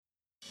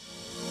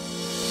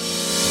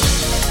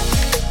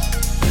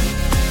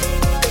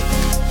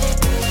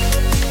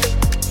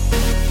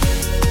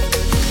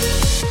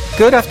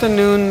Good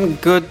afternoon,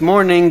 good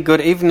morning,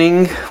 good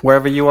evening,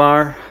 wherever you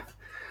are.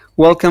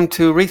 Welcome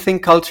to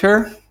Rethink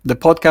Culture, the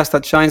podcast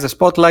that shines a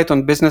spotlight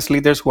on business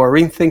leaders who are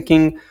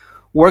rethinking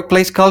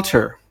workplace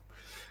culture.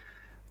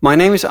 My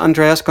name is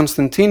Andreas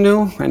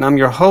Constantinou, and I'm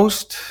your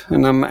host,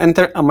 and I'm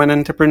an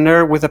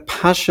entrepreneur with a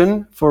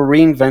passion for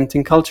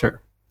reinventing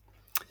culture.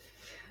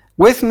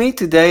 With me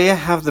today, I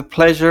have the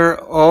pleasure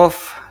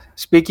of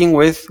speaking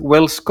with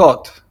Will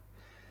Scott.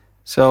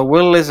 So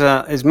Will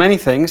is many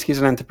things. He's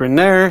an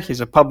entrepreneur, he's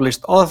a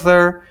published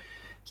author,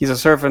 he's a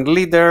servant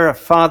leader, a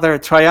father, a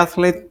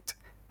triathlete,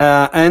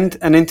 and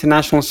an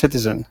international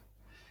citizen.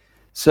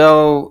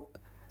 So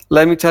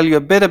let me tell you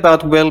a bit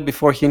about Will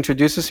before he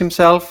introduces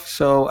himself.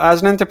 So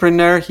as an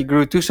entrepreneur, he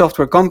grew 2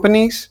 software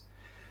companies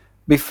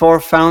before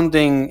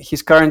founding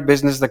his current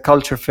business, the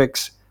Culture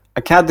Fix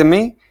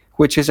Academy,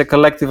 which is a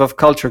collective of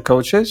culture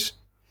coaches.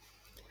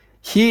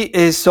 He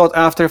is sought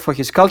after for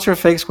his Culture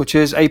Fix, which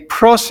is a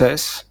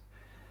process.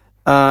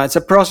 It's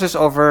a process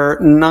over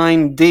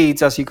 9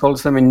 deeds, as he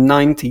calls them, in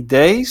 90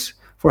 days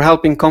for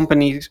helping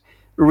companies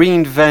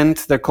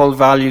reinvent their core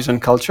values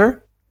and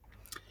culture.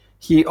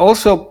 He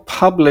also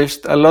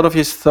published a lot of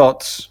his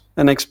thoughts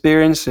and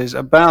experiences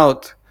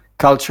about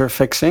culture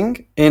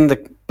fixing in the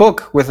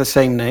book with the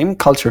same name,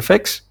 Culture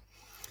Fix.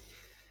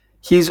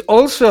 He's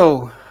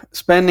also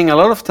spending a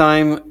lot of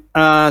time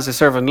as a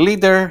servant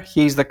leader.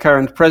 He's the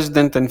current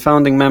president and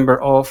founding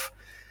member of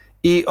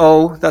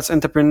EO, that's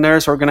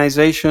Entrepreneurs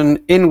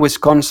Organization in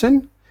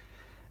Wisconsin.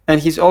 And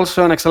he's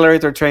also an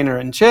accelerator trainer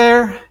and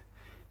chair.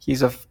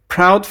 He's a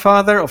proud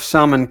father of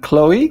Sam and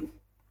Chloe.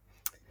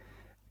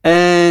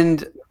 And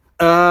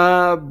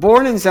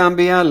born in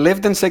Zambia,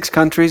 lived in 6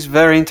 countries,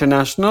 very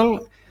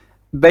international,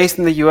 based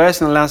in the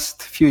US in the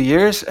last few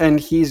years.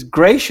 And he's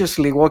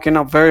graciously woken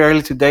up very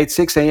early today at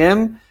 6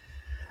 a.m.,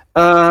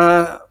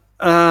 where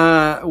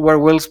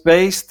Will's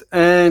based.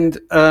 And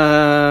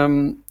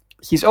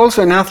he's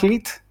also an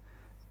athlete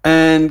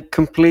and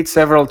complete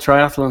several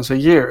triathlons a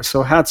year.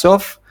 So hats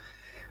off.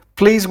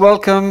 Please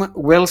welcome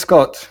Will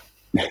Scott.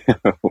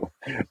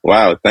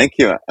 Wow, thank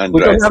you,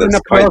 Andreas. That's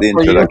quite the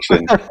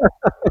introduction.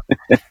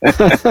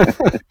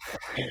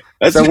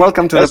 So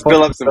welcome to the podcast. Let's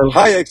build up some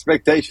high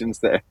expectations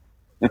there.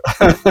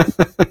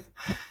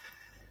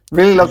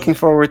 Really looking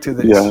forward to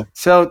this. Yeah.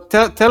 So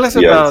tell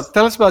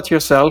us about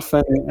yourself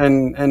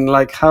and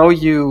like how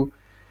you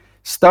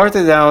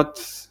started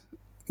out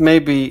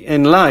maybe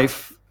in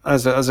life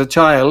as a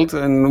child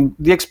and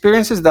the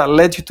experiences that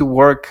led you to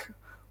work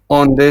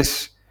on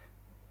this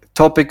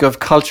topic of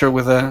culture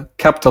with a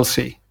capital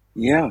C.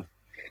 Yeah.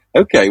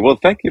 Okay. Well,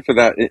 thank you for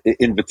that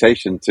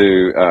invitation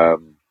to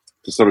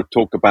sort of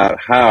talk about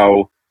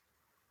how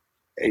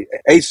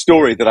a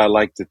story that I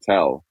like to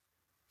tell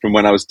from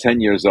when I was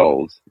 10 years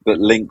old that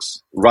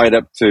links right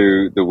up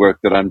to the work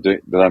that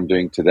I'm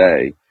doing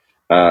today,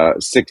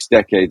 6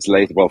 decades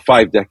later, well,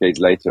 5 decades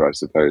later, I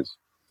suppose.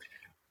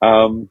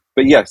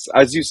 But yes,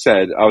 as you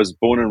said, I was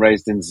born and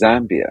raised in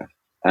Zambia.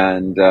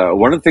 And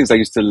one of the things I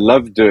used to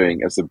love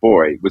doing as a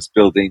boy was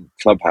building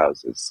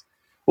clubhouses,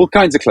 all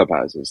kinds of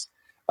clubhouses,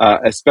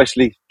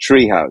 especially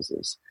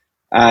treehouses.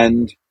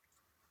 And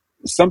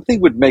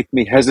something would make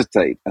me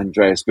hesitate,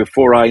 Andreas,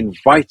 before I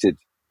invited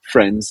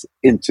friends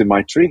into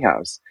my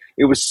treehouse.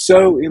 It was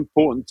so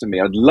important to me.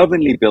 I'd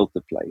lovingly built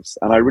the place,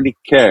 and I really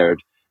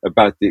cared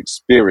about the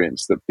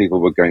experience that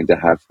people were going to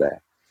have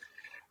there.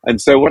 And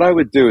so what I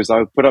would do is I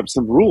would put up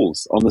some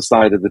rules on the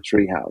side of the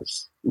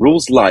treehouse.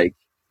 Rules like,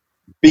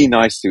 be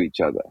nice to each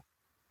other.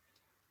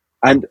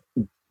 And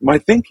my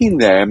thinking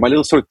there, my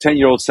little sort of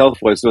 10-year-old self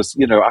was,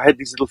 I had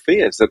these little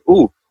fears that,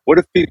 what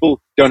if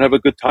people don't have a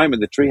good time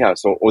in the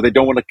treehouse, or they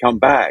don't want to come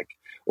back,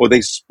 or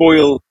they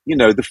spoil,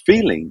 the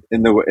feeling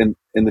in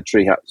the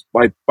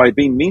treehouse by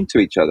being mean to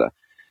each other.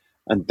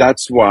 And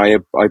that's why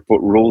I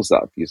put rules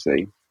up, you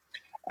see.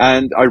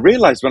 And I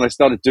realized when I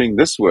started doing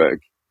this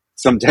work,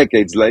 some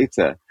decades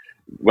later,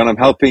 when I'm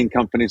helping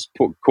companies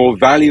put core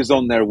values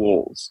on their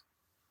walls,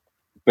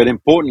 but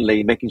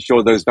importantly, making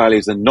sure those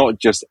values are not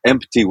just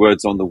empty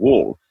words on the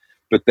wall,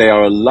 but they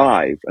are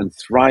alive and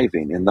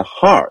thriving in the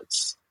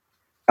hearts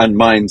and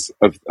minds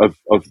of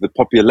the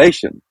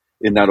population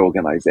in that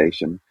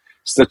organization,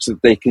 such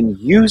that they can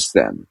use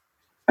them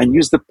and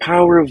use the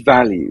power of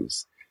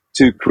values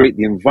to create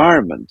the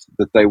environment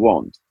that they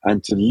want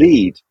and to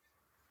lead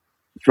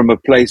from a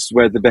place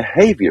where the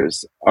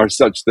behaviors are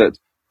such that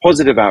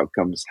positive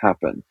outcomes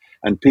happen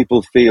and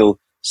people feel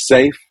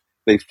safe,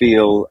 they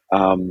feel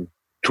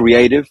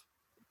creative,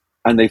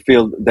 and they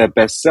feel their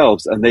best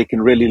selves, and they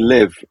can really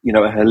live, a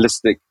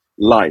holistic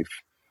life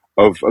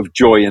of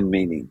joy and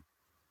meaning.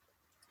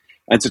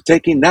 And so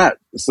taking that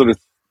sort of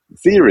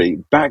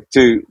theory back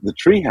to the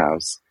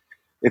treehouse,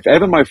 if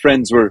ever my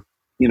friends were,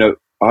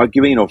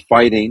 arguing or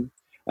fighting,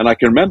 and I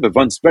can remember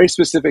one very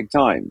specific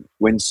time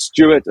when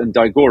Stuart and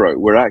Daigoro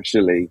were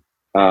actually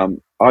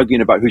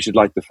arguing about who should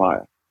light the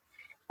fire.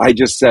 I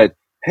just said,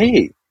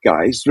 hey,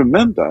 guys,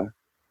 remember,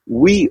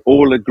 we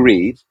all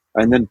agreed,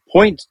 and then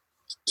point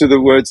to the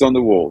words on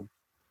the wall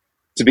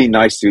to be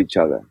nice to each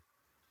other.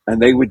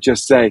 And they would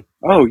just say,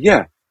 oh,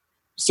 yeah,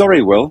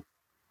 sorry, Will,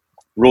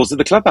 rules of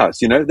the clubhouse.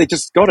 They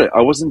just got it.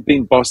 I wasn't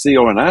being bossy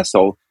or an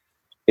asshole.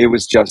 It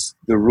was just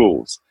the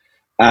rules.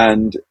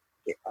 And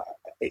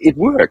it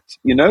worked.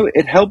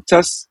 It helped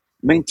us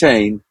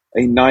maintain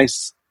a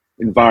nice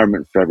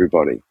environment for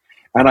everybody.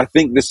 And I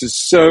think this is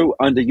so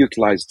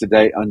underutilized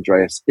today,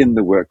 Andreas, in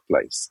the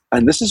workplace.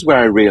 And this is where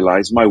I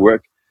realize my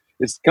work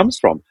comes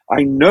from.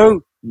 I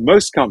know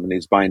most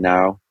companies by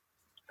now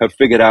have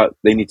figured out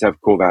they need to have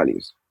core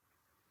values.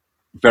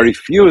 Very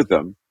few of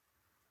them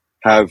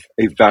have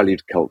a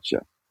valued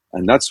culture.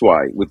 And that's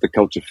why with the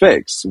culture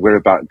fix, we're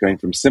about going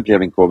from simply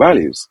having core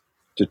values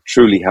to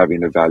truly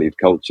having a valued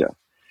culture.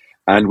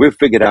 And we've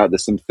figured out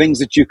there's some things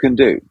that you can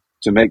do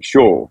to make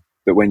sure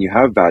that when you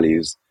have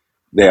values,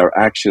 they are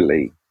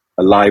actually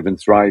alive and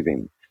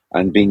thriving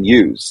and being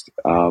used.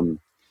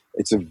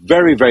 It's a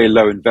very, very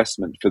low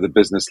investment for the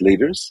business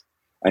leaders,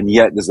 and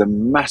yet there's a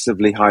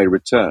massively high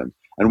return.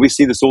 And we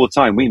see this all the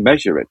time. We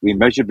measure it. We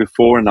measure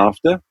before and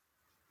after,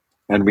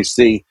 and we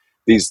see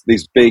these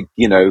big,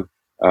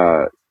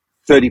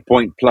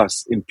 30-point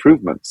plus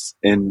improvements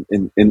in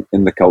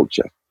the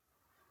culture.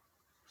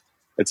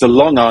 It's a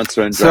long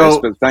answer, Andreas,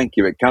 but thank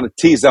you. It kind of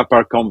tees up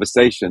our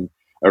conversation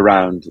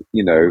around,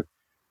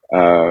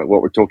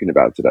 what we're talking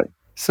about today.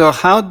 So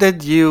how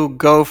did you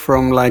go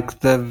from like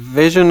the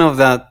vision of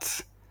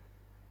that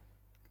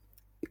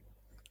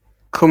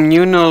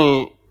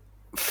communal,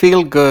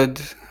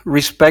 feel-good,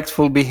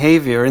 respectful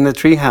behavior in the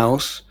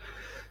treehouse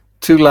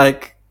to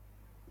like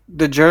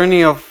the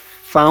journey of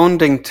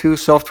founding two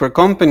software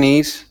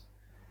companies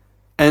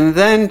and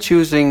then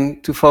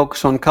choosing to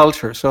focus on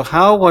culture? So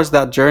how was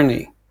that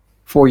journey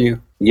for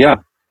you? Yeah,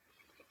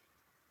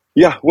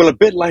 well, a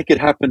bit like it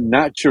happened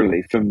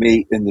naturally for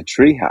me in the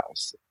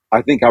treehouse.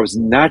 I think I'm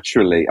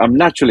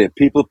naturally a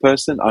people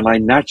person, and I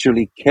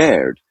naturally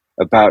cared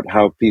about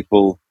how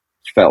people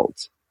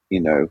felt,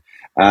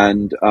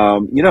 and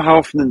how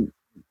often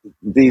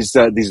these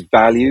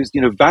values,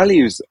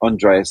 values,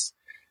 Andreas,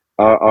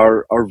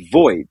 are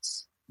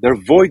voids. They're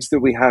voids that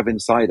we have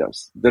inside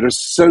us that are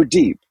so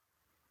deep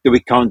that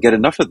we can't get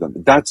enough of them.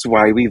 That's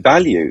why we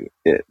value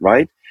it,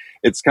 right?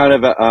 It's kind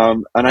of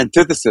an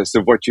antithesis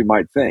of what you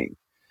might think.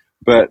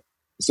 But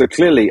so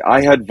clearly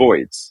I had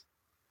voids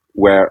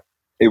where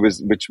it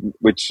was,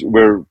 which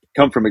were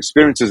come from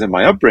experiences in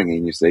my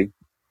upbringing, you see,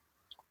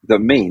 that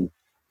mean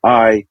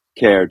I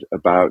cared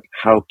about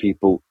how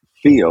people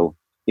feel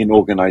in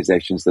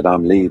organizations that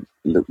I'm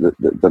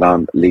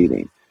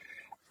leading.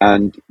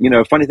 And,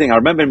 funny thing, I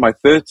remember in my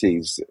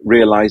 30s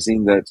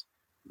realizing that,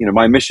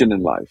 my mission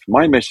in life,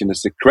 my mission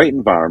is to create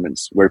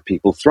environments where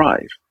people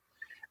thrive.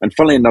 And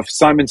funnily enough,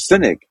 Simon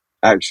Sinek,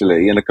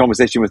 actually, in a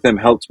conversation with him,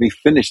 helped me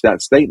finish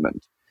that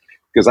statement.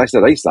 Because I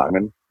said, hey,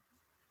 Simon,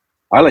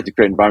 I like to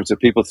create environments where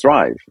people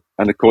thrive.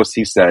 And of course,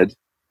 he said,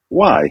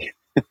 why?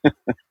 The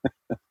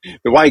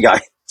why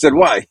guy said,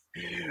 why?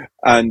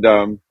 And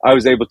I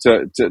was able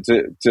to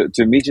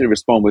immediately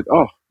respond with,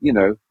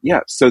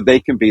 so they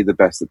can be the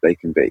best that they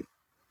can be.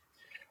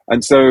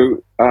 And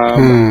so,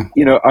 I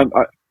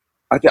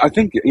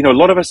think, a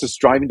lot of us are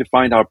striving to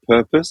find our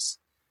purpose.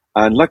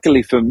 And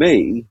luckily for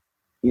me,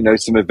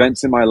 some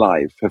events in my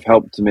life have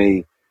helped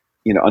me,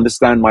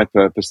 understand my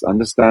purpose,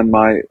 understand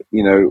my,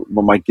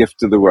 my gift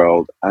to the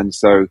world. And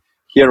so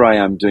here I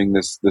am doing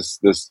this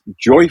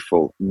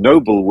joyful,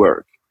 noble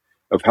work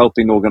of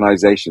helping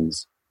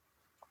organizations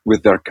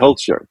with their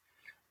culture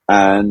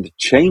and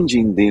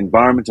changing the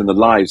environment and the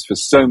lives for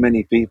so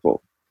many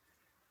people.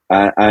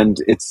 And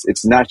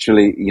it's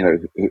naturally,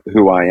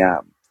 who I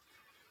am.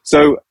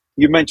 So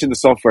you mentioned the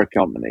software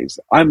companies.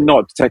 I'm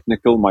not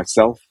technical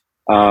myself.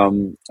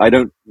 I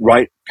don't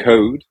write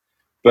code,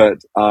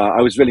 but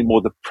I was really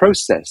more the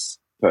process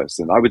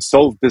person. I would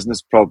solve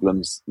business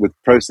problems with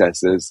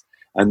processes,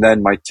 and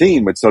then my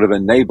team would sort of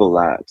enable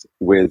that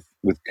with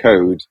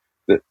code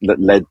that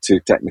led to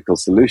technical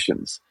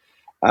solutions.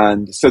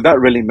 And so that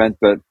really meant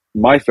that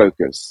my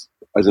focus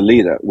as a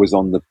leader was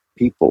on the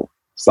people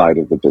side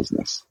of the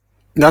business.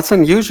 That's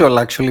unusual,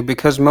 actually,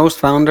 because most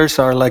founders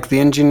are like the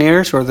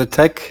engineers or the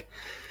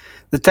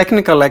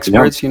technical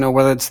experts,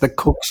 whether it's the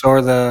cooks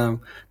or the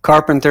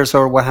carpenters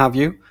or what have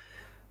you.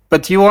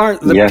 But you are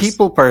the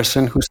people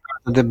person who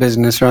started the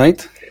business,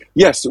 right?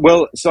 Yes.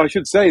 Well, so I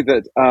should say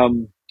that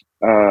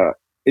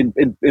in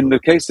the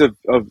case of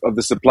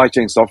the supply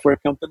chain software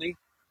company,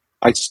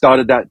 I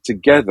started that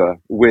together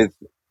with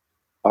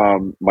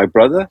my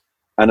brother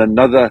and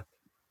another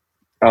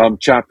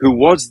chap who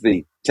was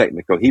the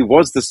technical. He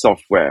was the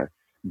software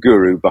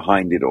guru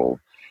behind it all.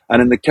 And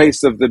in the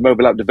case of the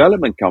mobile app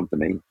development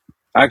company,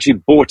 I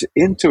actually bought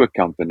into a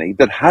company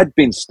that had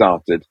been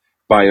started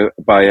by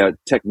a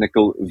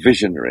technical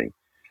visionary.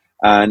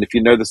 And if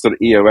you know the sort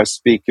of EOS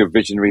speak of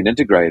visionary and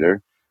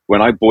integrator,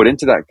 when I bought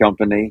into that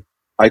company,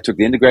 I took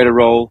the integrator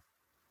role,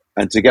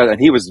 and together,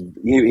 and he was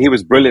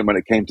brilliant when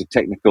it came to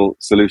technical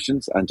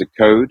solutions and to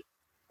code,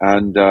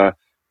 and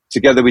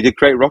together we did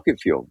create Rocket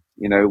Fuel.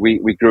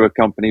 We grew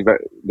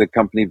the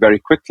company very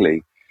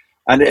quickly,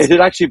 and it had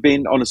actually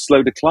been on a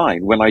slow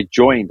decline when I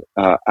joined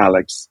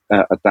Alex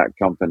at that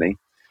company.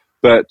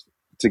 But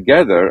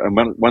together, and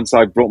once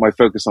I brought my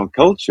focus on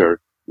culture,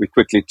 we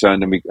quickly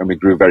turned and we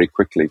grew very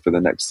quickly for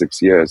the next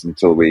 6 years I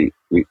until I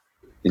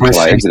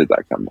see. exited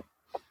that company.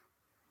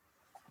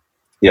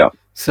 Yeah,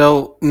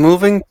 So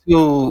moving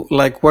to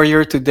like where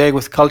you're today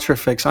with Culture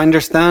Fix, I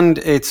understand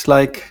it's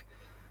like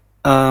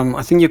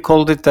I think you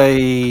called it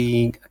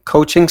a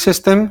coaching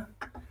system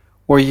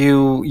where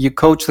you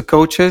coach the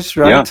coaches,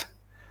 yeah, right?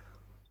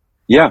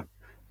 yeah.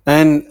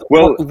 And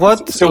Well,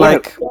 what so what?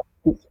 like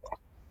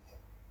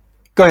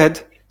go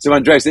ahead. So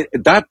Andreas,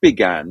 that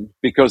began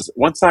because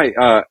once I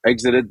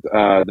exited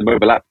the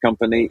mobile app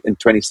company in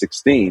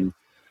 2016,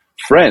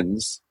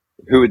 friends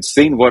who had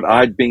seen what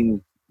I'd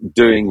been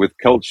doing with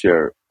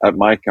culture at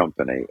my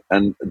company,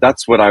 and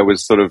that's what I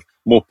was sort of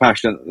more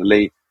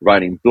passionately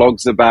writing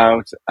blogs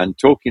about and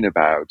talking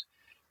about.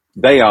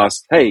 They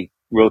asked, "Hey,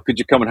 Will, could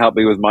you come and help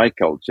me with my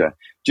culture?"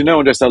 Do you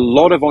know, there's a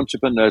lot of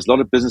entrepreneurs, a lot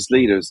of business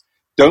leaders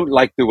don't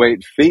like the way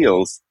it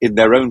feels in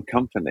their own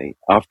company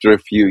after a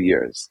few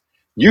years,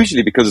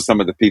 usually because of some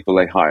of the people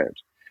they hired.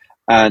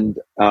 And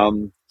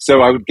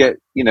so I would get,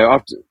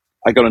 after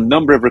I got a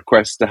number of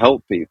requests to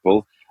help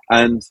people.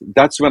 And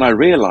that's when I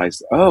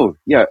realized, oh,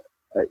 yeah,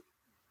 uh,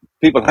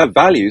 people have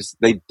values,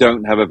 they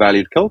don't have a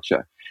valued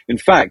culture. In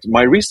fact,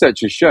 my research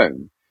has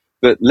shown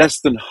that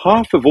less than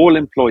half of all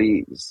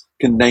employees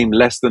can name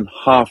less than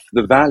half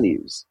the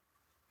values.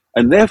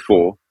 And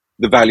therefore,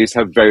 the values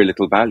have very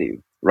little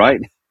value,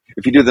 right?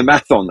 If you do the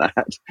math on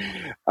that.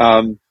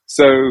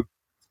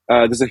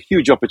 There's a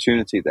huge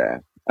opportunity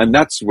there. And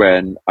that's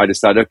when I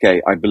decided,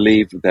 okay, I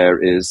believe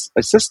there is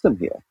a system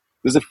here.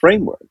 There's a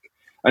framework.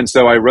 And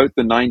so I wrote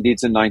the 9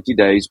 Deeds in 90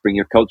 Days, bring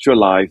your culture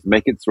alive,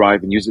 make it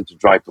thrive, and use it to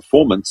drive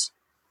performance,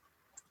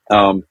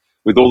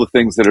 with all the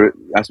things that are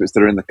aspects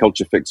that are in the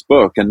Culture Fix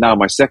book. And now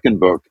my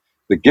second book,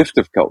 The Gift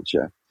of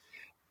Culture.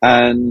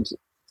 And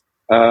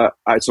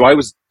so I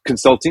was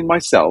consulting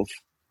myself.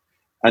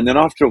 And then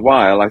after a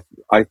while,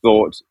 I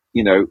thought,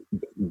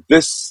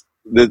 there's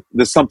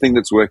something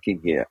that's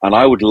working here. And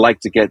I would like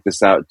to get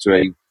this out to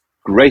a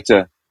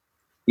greater,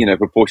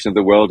 proportion of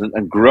the world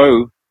and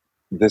grow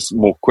this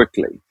more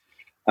quickly.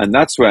 And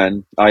that's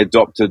when I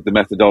adopted the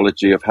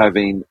methodology of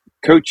having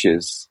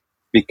coaches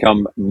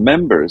become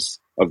members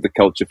of the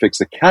Culture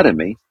Fix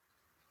Academy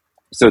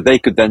so they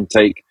could then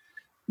take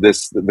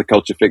the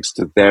Culture Fix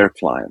to their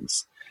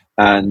clients.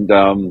 And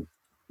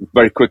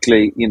very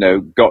quickly,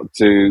 got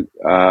to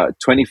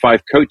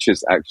 25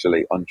 coaches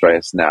actually,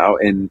 Andreas, now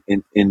in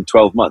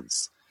 12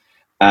 months.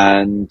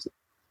 And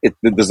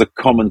there's a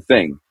common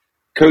thing.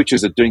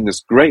 Coaches are doing this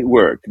great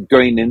work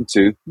going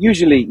into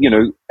usually,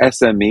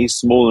 SMEs,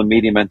 small and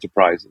medium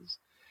enterprises.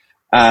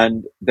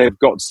 And they've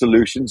got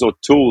solutions or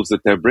tools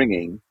that they're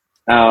bringing.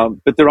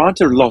 But there aren't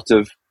a lot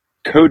of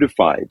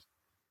codified,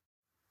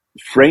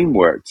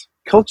 frameworked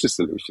culture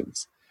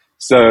solutions.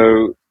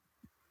 So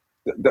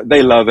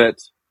they love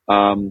it.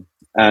 And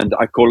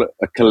I call it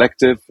a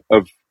collective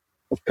of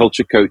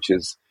culture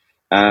coaches.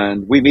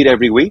 And we meet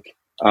every week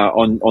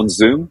on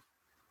Zoom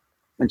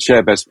and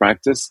share best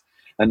practice.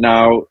 And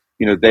now,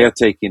 they are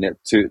taking it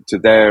to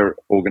their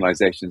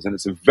organizations. And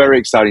it's a very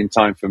exciting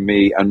time for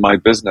me and my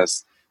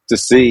business to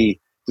see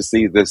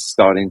this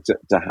starting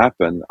to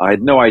happen. I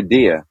had no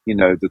idea,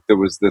 that there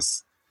was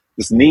this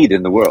need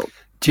in the world.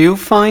 Do you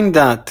find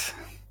that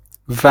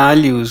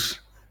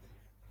values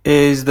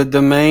is the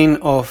domain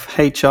of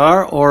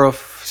HR or of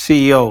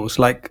CEOs?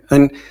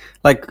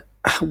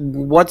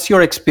 What's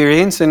your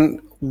experience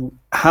and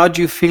how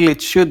do you feel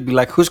it should be?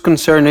 Like, whose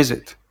concern is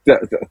it?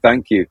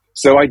 Thank you.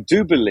 So I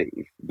do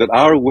believe that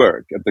our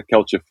work at the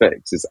Culture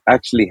Fix is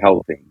actually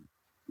helping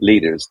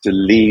leaders to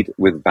lead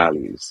with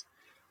values.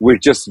 We're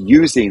just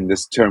using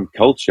this term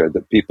culture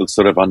that people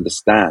sort of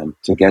understand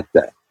to get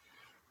there.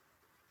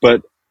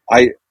 But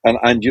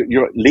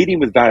you're leading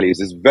with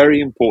values is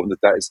very important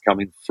that is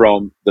coming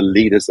from the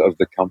leaders of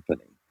the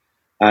company.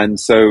 And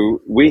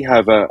so we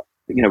have an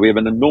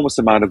enormous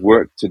amount of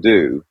work to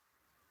do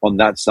on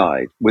that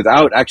side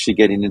without actually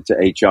getting into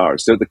HR.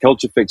 So the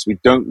Culture Fix, we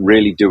don't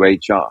really do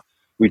HR.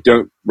 We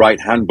don't write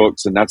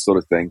handbooks and that sort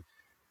of thing.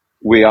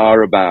 We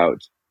are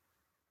about,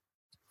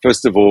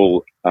 first of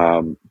all,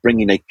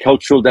 bringing a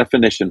cultural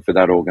definition for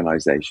that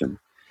organization.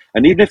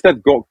 And even if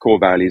they've got core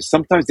values,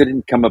 sometimes they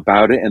didn't come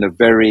about it in a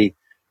very,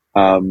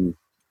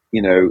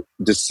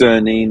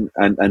 discerning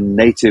and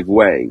native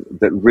way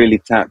that really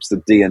taps the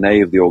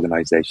DNA of the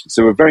organization.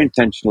 So we're very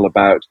intentional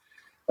about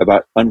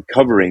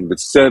uncovering with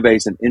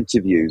surveys and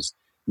interviews,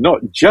 not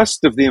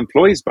just of the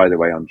employees, by the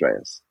way,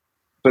 Andreas,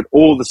 but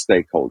all the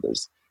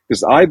stakeholders.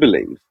 Because I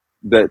believe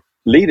that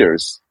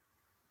leaders,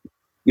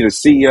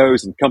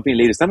 CEOs and company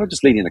leaders, they're not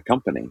just leading a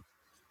company,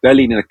 they're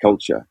leading a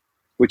culture,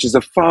 which is a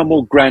far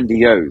more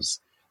grandiose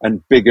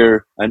and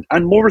bigger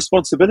and more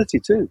responsibility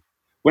too.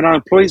 When our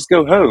employees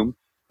go home,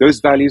 those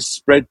values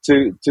spread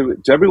to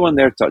everyone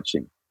they're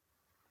touching.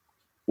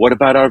 What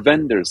about our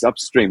vendors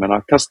upstream and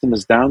our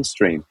customers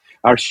downstream,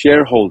 our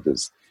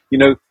shareholders,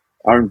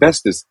 our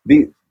investors?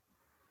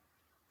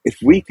 If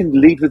we can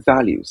lead with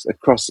values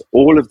across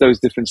all of those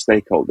different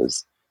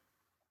stakeholders,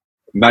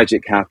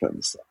 magic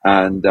happens.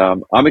 And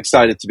I'm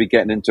excited to be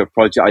getting into a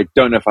project. I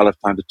don't know if I'll have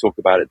time to talk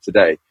about it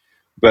today,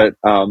 but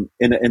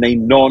in a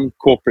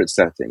non-corporate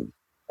setting,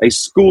 a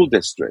school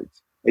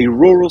district, a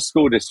rural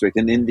school district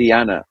in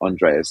Indiana,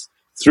 Andreas,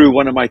 through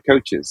one of my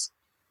coaches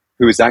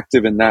who is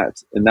active in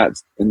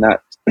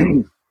that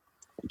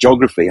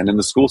geography and in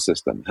the school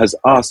system, has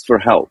asked for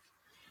help.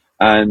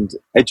 And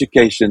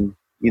education,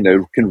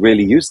 can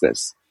really use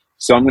this.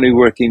 So I'm going to be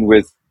working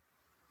with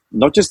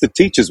not just the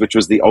teachers, which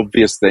was the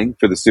obvious thing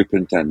for the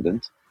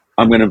superintendent.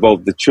 I'm going to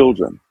involve the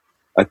children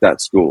at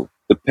that school,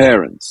 the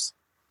parents,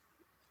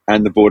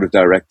 and the board of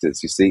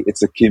directors. You see,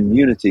 it's a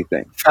community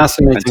thing. And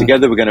Fascinating.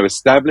 together we're going to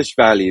establish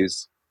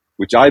values,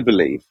 which I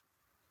believe,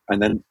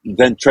 and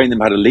then train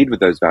them how to lead with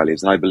those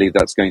values. And I believe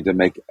that's going to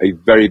make a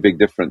very big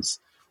difference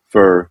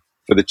for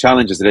the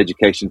challenges that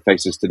education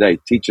faces today.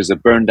 Teachers are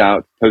burned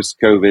out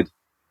post-COVID.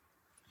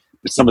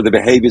 Some of the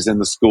behaviors in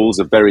the schools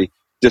are very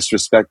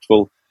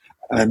disrespectful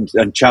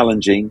and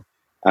challenging.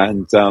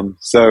 And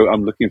so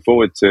I'm looking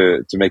forward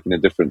to making a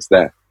difference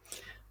there.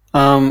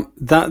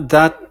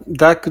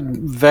 That could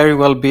very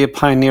well be a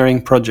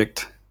pioneering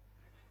project.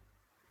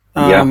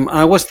 Yeah.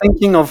 I was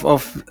thinking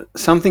of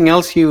something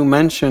else you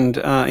mentioned,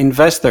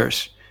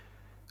 investors.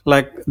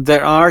 Like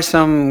there are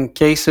some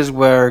cases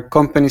where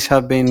companies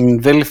have been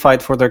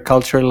vilified for their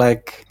culture,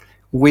 like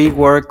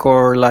WeWork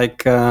or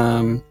like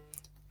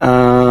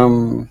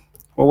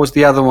what was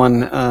the other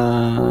one?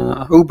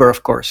 Uber,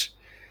 of course.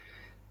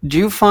 Do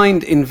you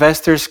find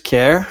investors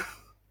care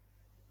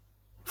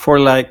for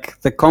like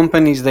the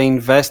companies they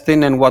invest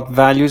in and what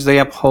values they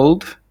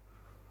uphold,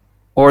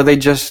 or they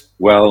just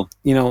Well,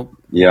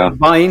 yeah.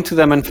 buy into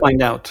them and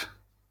find out?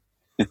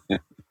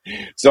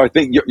 So I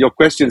think your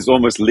question is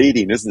almost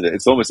leading, isn't it?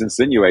 It's almost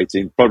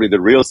insinuating probably the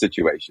real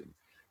situation,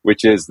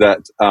 which is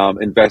that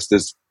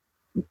investors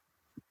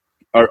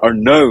are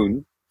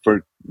known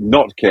for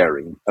not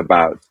caring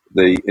about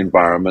the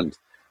environment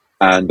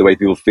and the way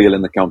people feel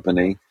in the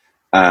company,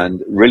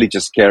 and really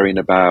just caring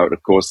about,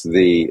 of course,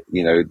 the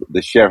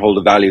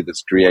shareholder value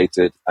that's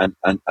created and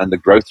the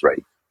growth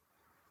rate.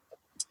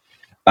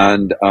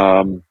 And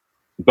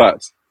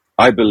but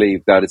I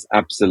believe that is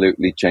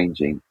absolutely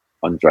changing,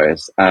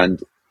 Andreas.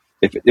 And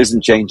if it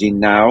isn't changing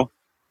now,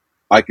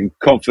 I can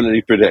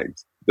confidently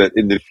predict that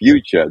in the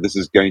future, this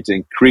is going to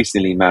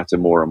increasingly matter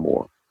more and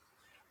more.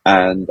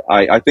 And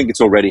I think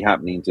it's already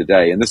happening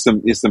today. And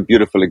there's some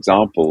beautiful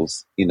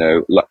examples,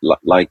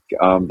 like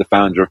the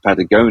founder of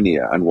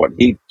Patagonia and what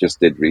he just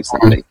did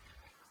recently.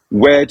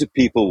 Where do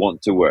people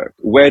want to work?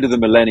 Where do the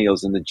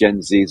millennials and the Gen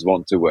Zs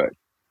want to work?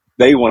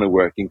 They want to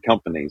work in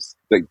companies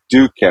that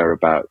do care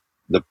about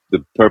the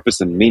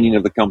purpose and meaning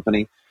of the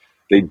company.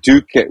 They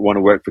do want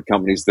to work for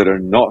companies that are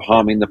not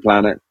harming the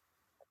planet.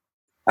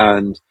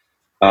 And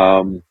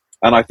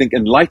I think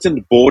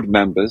enlightened board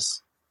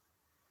members,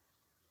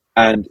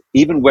 and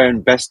even where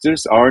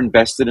investors are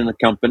invested in a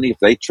company, if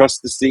they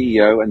trust the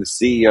CEO and the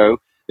CEO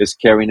is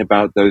caring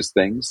about those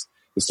things,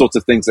 the sorts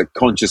of things that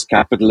conscious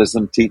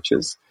capitalism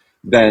teaches,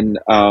 then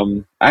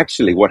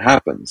actually what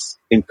happens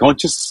in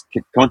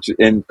consciously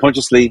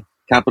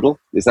capital,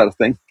 is that a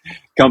thing?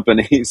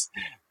 Companies,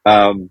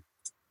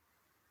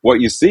 what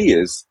you see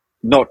is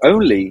not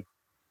only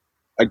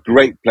a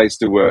great place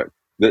to work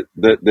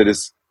that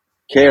is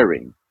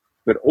caring,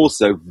 but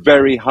also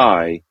very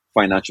high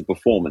financial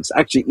performance,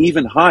 actually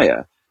even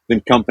higher than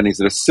companies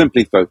that are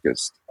simply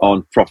focused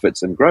on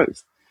profits and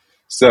growth.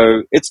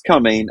 So it's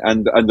coming,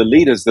 and the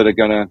leaders that are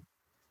going to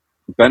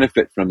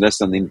benefit from this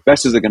and the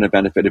investors are going to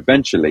benefit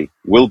eventually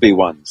will be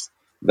ones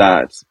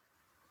that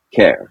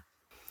care.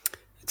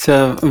 It's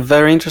a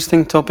very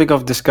interesting topic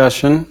of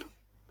discussion.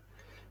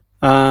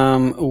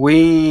 Yeah.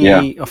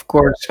 We, of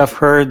course, have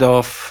heard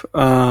of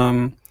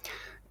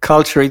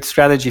culture eats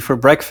strategy for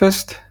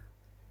breakfast,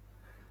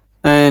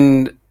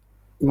 and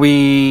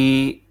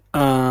we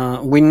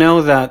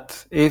know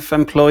that if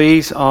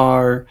employees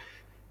are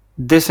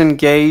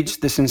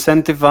disengaged,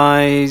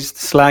 disincentivized,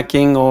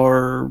 slacking,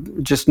 or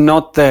just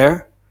not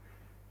there,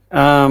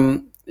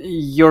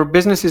 your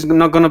business is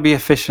not going to be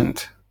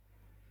efficient.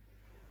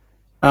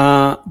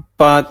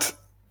 But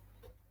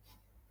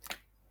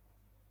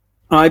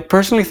I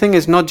personally think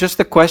it's not just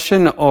a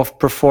question of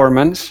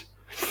performance.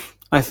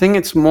 I think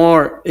it's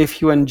more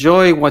if you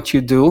enjoy what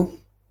you do,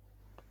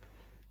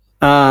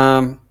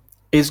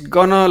 it's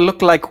gonna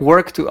look like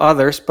work to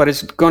others, but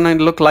it's gonna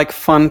look like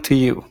fun to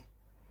you.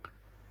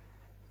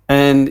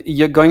 And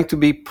you're going to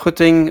be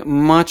putting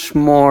much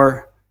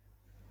more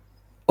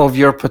of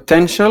your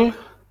potential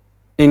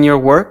in your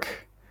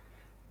work,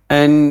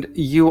 and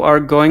you are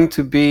going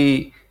to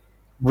be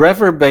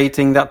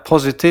reverberating that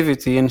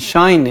positivity and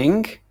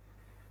shining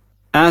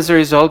as a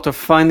result of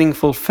finding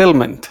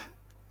fulfillment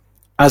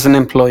as an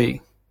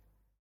employee.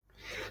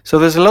 So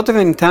there's a lot of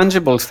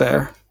intangibles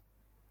there.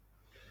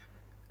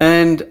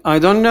 And I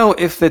don't know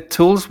if the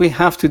tools we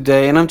have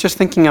today, and I'm just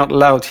thinking out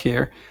loud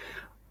here,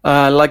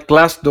 like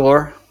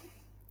Glassdoor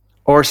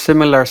or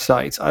similar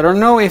sites, I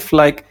don't know if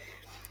like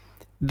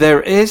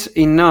there is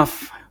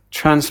enough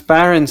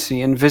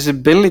transparency and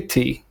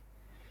visibility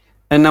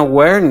and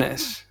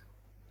awareness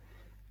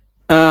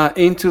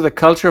into the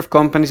culture of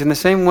companies in the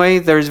same way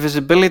there is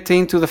visibility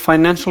into the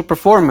financial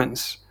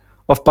performance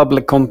of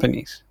public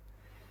companies.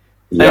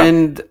 Yeah.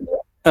 And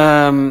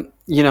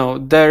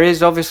there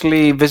is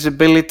obviously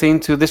visibility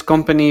into this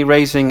company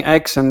raising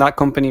X and that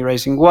company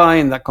raising Y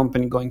and that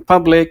company going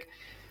public.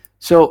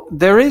 So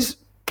there is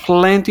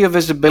plenty of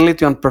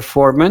visibility on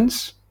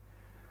performance.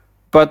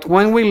 But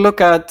when we look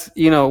at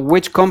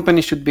which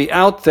company should be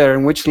out there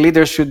and which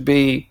leaders should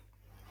be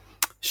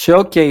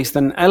showcased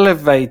and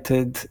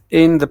elevated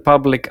in the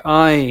public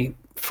eye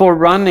for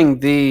running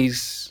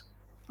these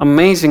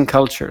amazing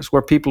cultures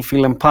where people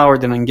feel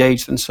empowered and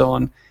engaged and so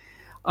on,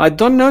 I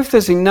don't know if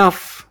there's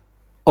enough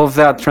of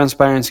that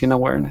transparency and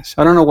awareness.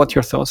 I don't know what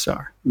your thoughts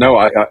are. No,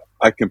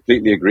 I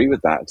completely agree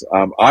with that.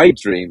 I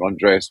dream,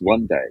 Andreas,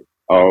 one day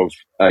of,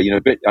 I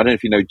don't know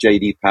if you know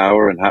JD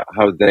Power and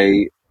how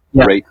they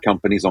rate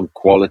companies on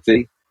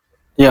quality.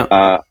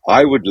 Yeah.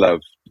 I would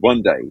love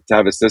one day to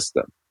have a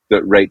system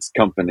that rates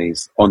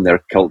companies on their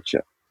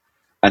culture.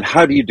 And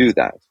how do you do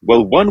that?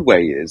 Well, one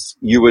way is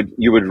you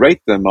would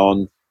rate them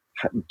on,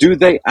 do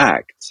they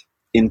act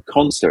in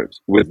concert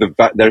with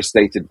their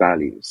stated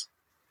values?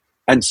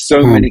 And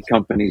so many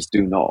companies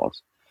do not.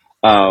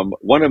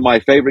 One of my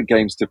favorite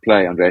games to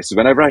play, Andreas, is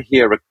whenever I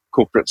hear a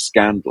corporate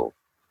scandal,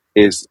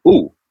 is,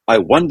 I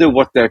wonder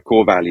what their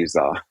core values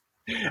are.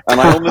 And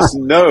I almost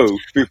know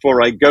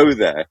before I go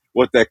there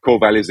what their core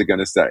values are going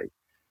to say.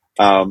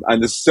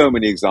 And there's so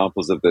many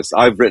examples of this.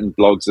 I've written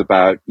blogs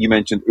about, you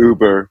mentioned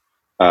Uber,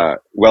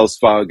 Wells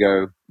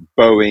Fargo,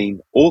 Boeing,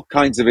 all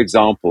kinds of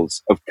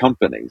examples of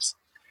companies.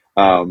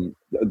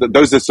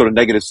 Those are sort of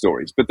negative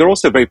stories, but there are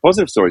also very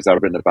positive stories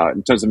I've written about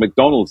in terms of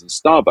McDonald's and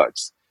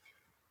Starbucks,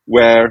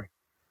 where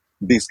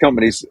these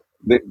companies,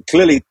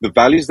 clearly the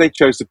values they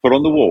chose to put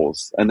on the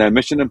walls and their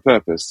mission and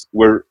purpose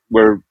were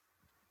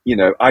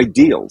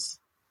ideals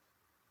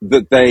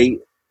that they,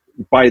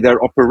 by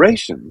their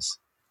operations,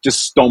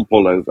 just stomp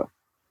all over.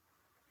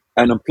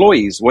 And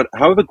employees,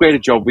 however great a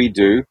job we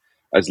do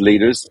as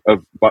leaders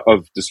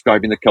of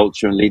describing the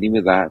culture and leading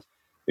with that,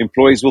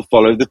 employees will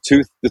follow the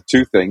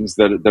two things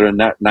that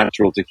are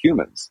natural to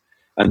humans,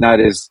 and that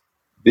is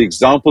the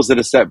examples that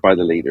are set by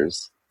the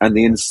leaders and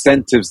the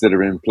incentives that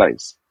are in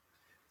place.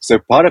 So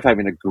part of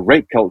having a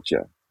great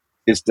culture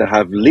is to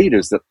have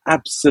leaders that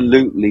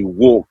absolutely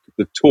walk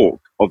the talk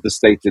of the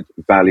stated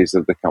values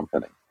of the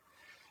company,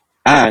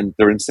 and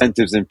their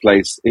incentives in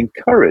place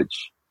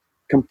encourage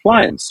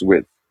compliance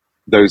with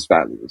those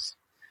values.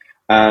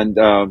 And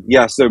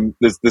so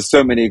there's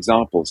so many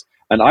examples.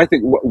 And I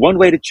think one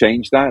way to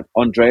change that,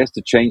 Andreas,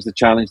 to change the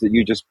challenge that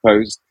you just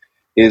posed,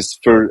 is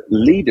for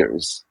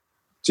leaders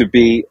to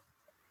be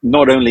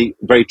not only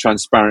very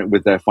transparent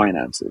with their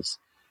finances,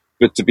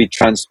 but to be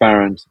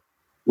transparent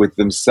with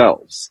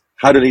themselves.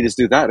 How do leaders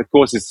do that? Of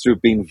course, it's through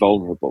being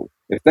vulnerable.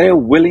 If they are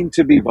willing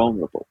to be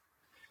vulnerable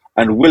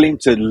and willing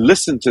to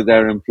listen to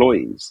their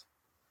employees.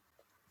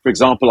 For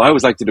example, I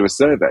always like to do a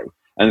survey.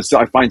 And so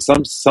I find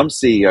some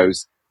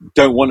CEOs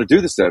don't want to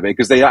do the survey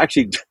because they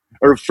actually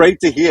are afraid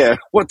to hear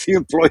what the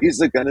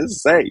employees are going to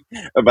say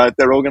about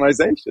their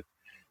organization.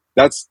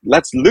 That's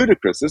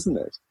ludicrous, isn't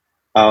it?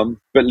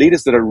 But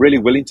leaders that are really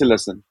willing to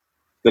listen,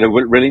 that are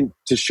willing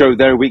to show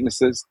their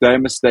weaknesses, their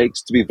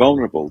mistakes, to be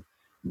vulnerable,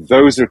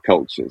 those are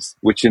cultures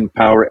which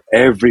empower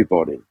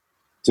everybody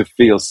to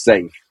feel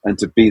safe and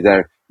to be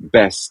their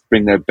best,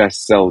 bring their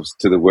best selves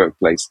to the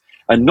workplace,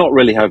 and not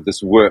really have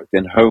this work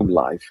and home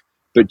life,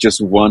 but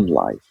just one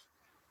life.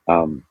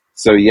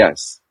 So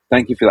yes,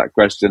 thank you for that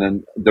question.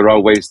 And there are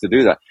ways to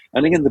do that.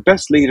 And again, the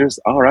best leaders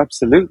are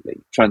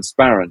absolutely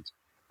transparent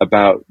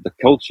about the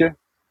culture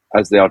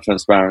as they are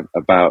transparent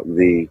about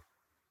the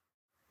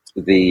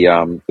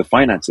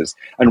finances.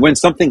 And when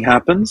something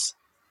happens,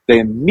 they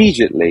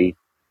immediately,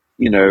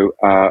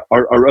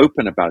 are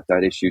open about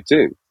that issue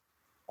too.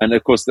 And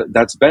of course,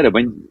 that's better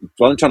rather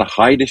than trying to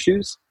hide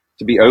issues,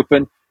 to be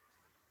open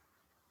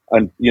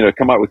and,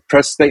 come out with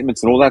press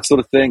statements and all that sort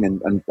of thing,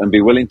 and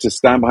be willing to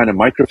stand behind a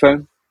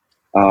microphone.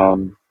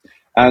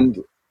 And,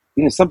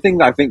 something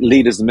that I think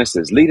leaders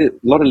misses. A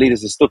lot of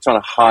leaders are still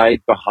trying to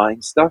hide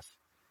behind stuff,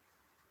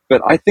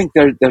 but I think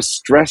they're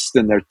stressed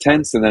and they're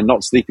tense and they're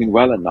not sleeping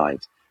well at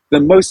night. The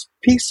most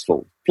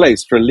peaceful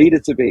place for a leader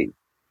to be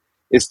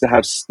is to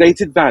have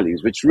stated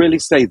values which really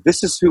say,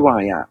 this is who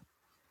I am,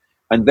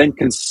 and then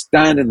can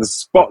stand in the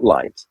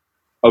spotlight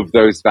of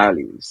those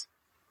values.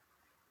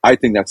 I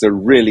think that's a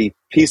really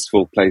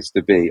peaceful place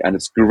to be, and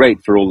it's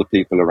great for all the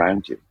people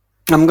around you.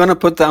 I'm going to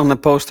put that on the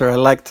poster.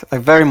 I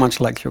very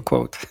much like your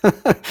quote.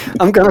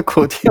 I'm going to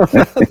quote you.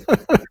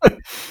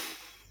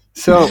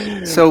 So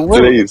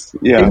Please,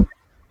 yeah.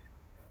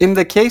 In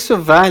the case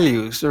of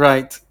values,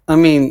 right? I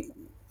mean,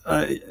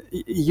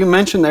 you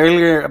mentioned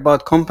earlier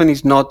about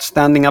companies not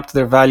standing up to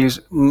their values.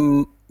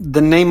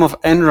 The name of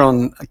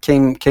Enron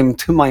came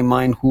to my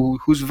mind,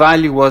 whose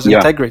value was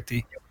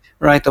integrity,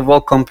 right? Of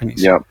all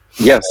companies. Yeah.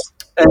 Yes.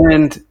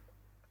 And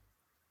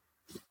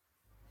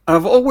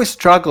I've always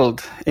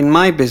struggled in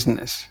my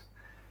business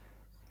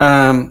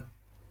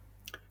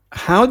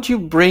how do you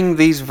bring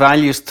these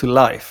values to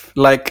life?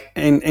 Like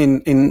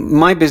in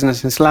my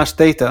business, in Slash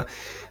Data,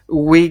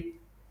 we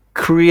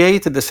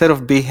created a set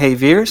of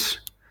behaviors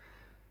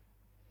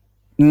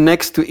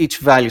next to each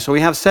value. So we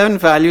have 7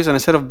 values and a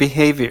set of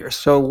behaviors.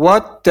 So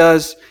what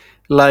does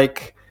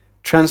like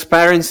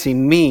transparency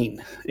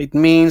mean? It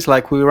means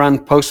like we run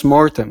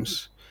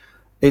postmortems.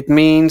 It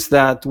means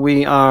that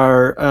we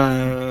are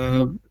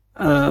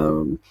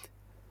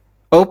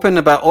open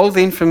about all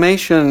the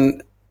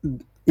information,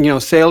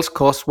 sales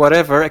costs,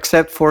 whatever,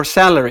 except for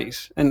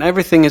salaries, and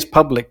everything is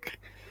public.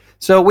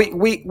 So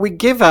we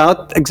give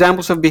out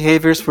examples of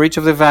behaviors for each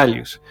of the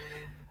values.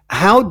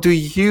 How do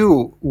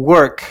you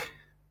work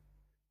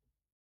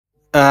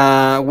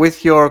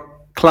with your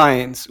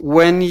clients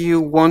when you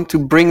want to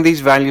bring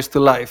these values to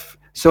life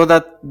so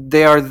that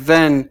they are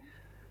then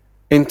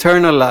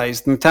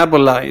internalized,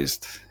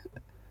 metabolized,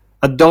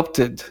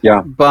 adopted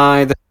Yeah.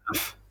 by the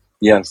staff?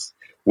 Yes.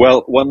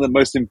 Well, one of the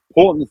most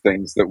important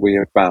things that we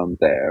have found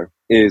there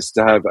is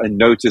to have a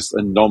notice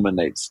and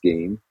nominate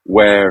scheme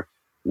where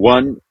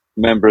one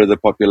member of the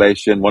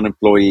population, one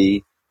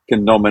employee,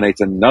 can nominate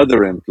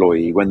another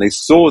employee when they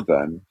saw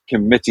them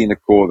committing a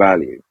core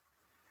value.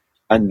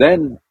 And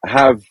then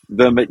have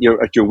them at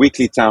your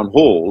weekly town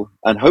hall,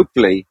 and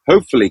hopefully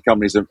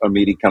companies are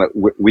meeting kind of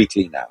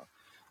weekly now,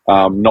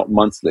 not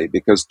monthly,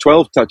 because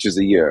 12 touches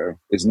a year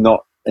is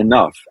not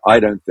enough, I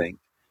don't think.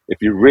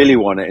 If you really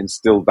want to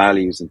instill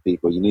values in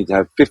people, you need to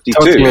have 52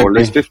 Totally or at agree.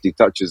 least 50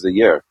 touches a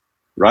year,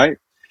 right?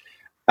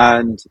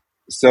 And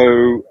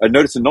so a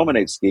notice and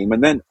nominate scheme,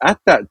 and then at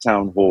that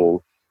town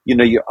hall,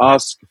 you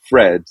ask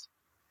Fred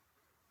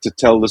to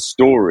tell the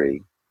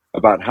story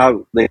about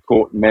how they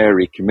caught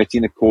Mary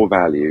committing a core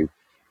value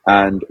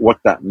and what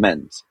that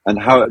meant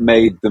and how it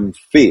made them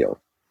feel.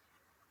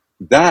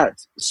 That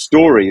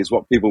story is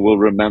what people will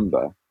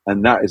remember.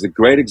 And that is a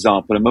great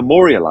example and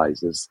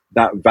memorializes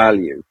that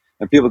value.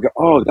 And people go,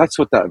 oh, that's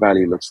what that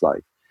value looks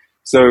like.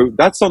 So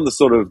that's on the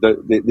sort of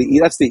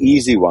that's the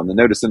easy one, the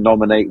notice and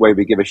nominate, where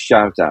we give a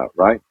shout out,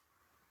 right?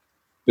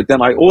 But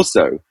then I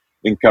also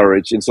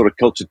encourage in sort of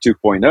culture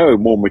 2.0,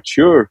 more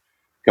mature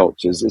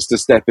cultures, is to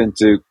step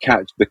into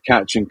the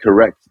catch and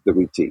correct that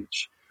we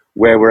teach,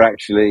 where we're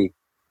actually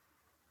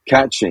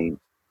catching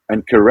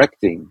and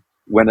correcting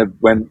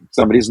when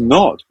somebody's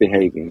not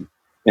behaving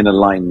in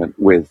alignment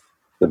with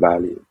the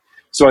value.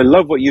 So I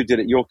love what you did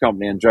at your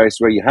company, Andreas,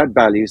 where you had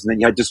values and then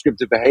you had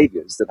descriptive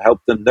behaviors that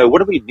helped them know, what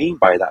do we mean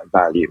by that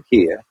value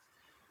here?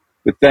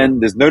 But then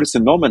there's notice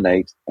and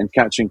nominate and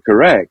catch and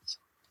correct.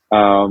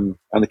 And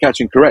the catch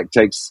and correct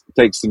takes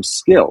some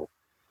skill.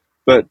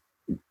 But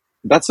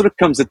that sort of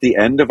comes at the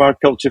end of our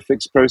culture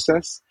fix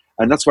process.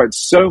 And that's why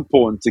it's so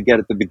important to get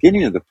at the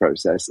beginning of the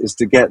process, is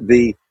to get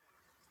the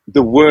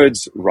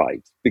words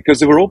right.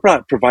 Because we're all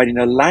about providing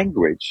a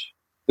language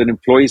that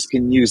employees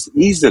can use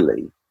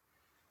easily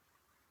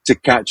to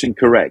catch and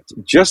correct,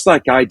 just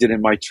like I did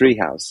in my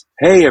treehouse.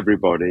 Hey,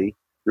 everybody,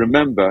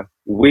 remember,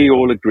 we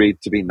all agreed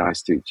to be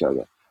nice to each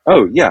other.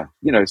 Oh, yeah,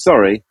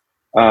 sorry.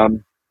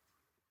 And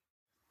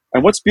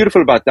what's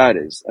beautiful about that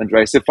is,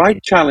 Andreas, if I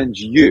challenge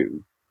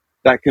you,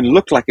 that can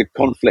look like a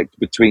conflict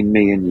between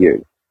me and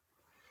you.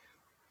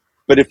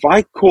 But if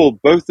I call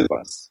both of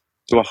us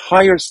to a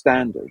higher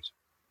standard,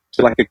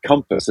 to like a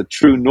compass, a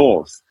true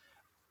north,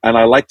 and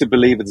I like to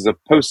believe there's a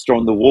poster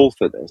on the wall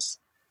for this,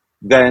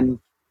 then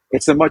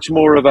it's a much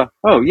more of a,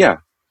 oh yeah,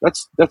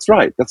 that's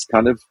right. That's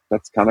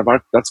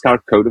our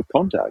code of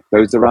conduct.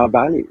 Those are our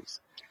values.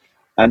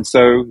 And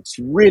so it's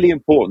really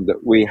important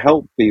that we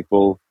help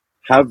people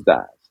have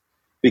that,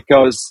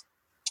 because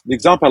the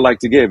example I like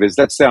to give is,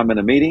 let's say I'm in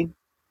a meeting,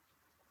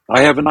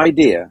 I have an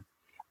idea,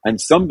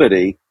 and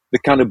somebody, the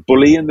kind of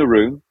bully in the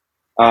room,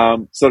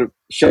 sort of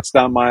shuts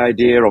down my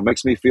idea or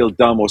makes me feel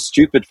dumb or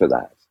stupid for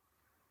that.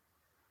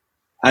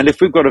 And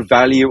if we've got a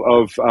value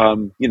of,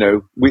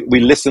 we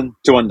listen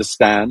to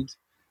understand,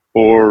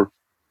 or,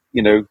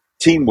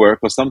 teamwork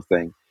or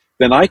something,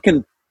 then I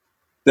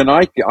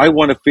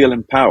want to feel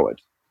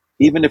empowered.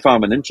 Even if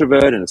I'm an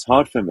introvert and it's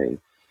hard for me,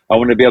 I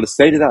want to be able to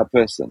say to that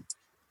person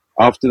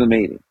after the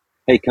meeting,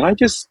 hey, can I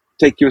just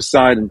take you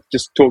aside and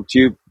just talk to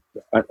you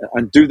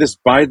and do this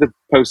by the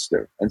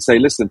poster and say,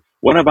 listen,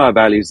 one of our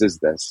values is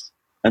this.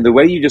 And the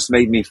way you just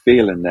made me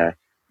feel in there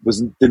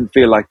didn't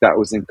feel like that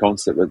was in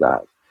concert with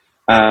that.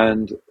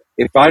 And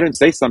if I don't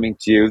say something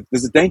to you,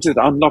 there's a danger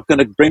that I'm not going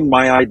to bring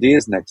my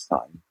ideas next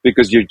time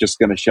because you're just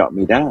going to shut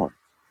me down.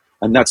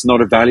 And that's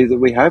not a value that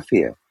we have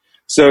here.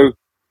 So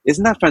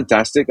isn't that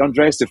fantastic,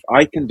 Andreas? If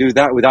I can do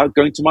that without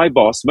going to my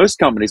boss, most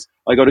companies,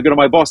 I got to go to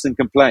my boss and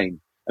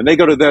complain. And they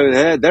go to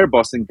their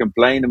boss and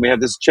complain. And we have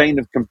this chain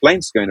of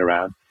complaints going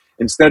around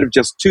instead of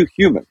just two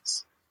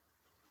humans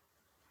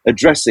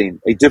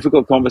addressing a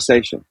difficult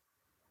conversation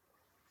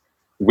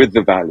with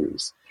the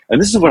values.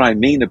 And this is what I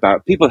mean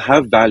about people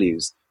have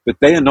values, but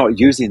they are not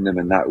using them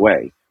in that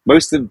way.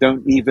 Most of them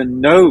don't even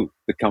know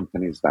the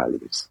company's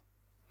values.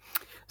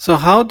 So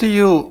how do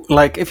you,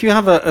 like, if you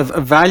have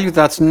a value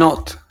that's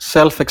not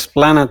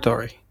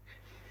self-explanatory,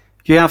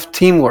 you have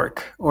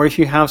teamwork, or if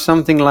you have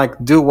something like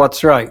do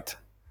what's right,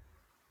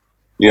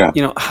 Yeah.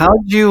 How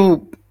do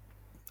you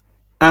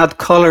add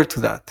color to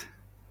that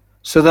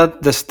so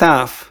that the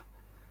staff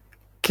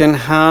can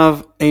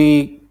have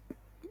a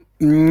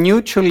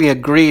mutually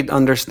agreed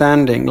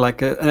understanding,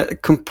 like a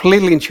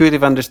completely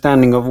intuitive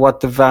understanding of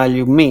what the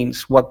value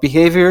means, what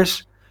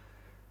behaviors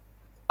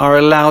are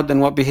allowed and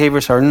what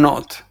behaviors are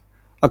not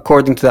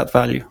according to that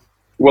value?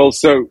 Well,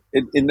 so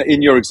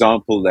in your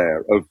example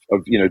there of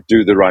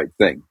do the right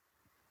thing,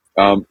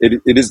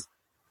 it is,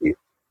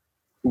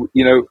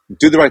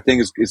 do the right thing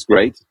is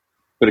great,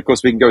 but of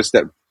course we can go a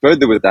step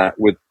further with that,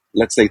 with,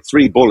 let's say,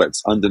 3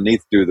 bullets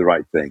underneath do the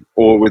right thing,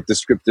 or with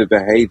descriptive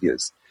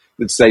behaviors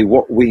that say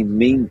what we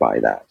mean by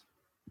that.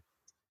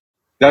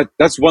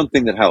 That's one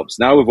thing that helps.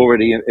 Now we've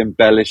already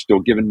embellished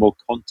or given more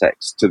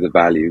context to the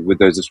value with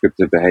those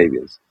descriptive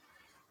behaviors.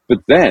 But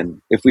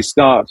then if we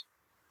start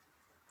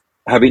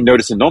having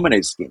notice and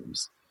nominate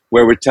schemes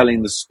where we're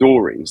telling the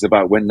stories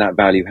about when that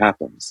value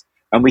happens,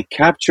 and we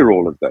capture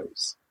all of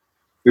those,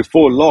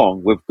 before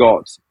long we've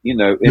got, in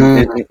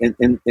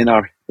the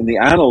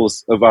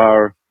annals of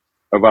our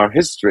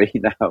history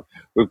now,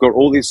 we've got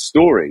all these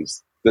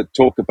stories that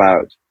talk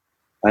about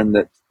and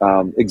that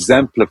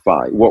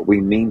exemplify what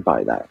we mean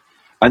by that,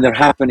 and they're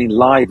happening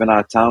live in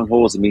our town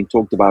halls and being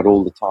talked about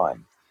all the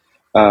time.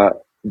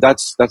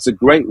 That's a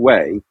great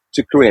way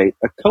to create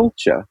a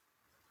culture,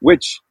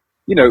 which,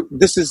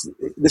 this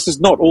is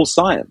not all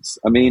science.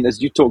 I mean,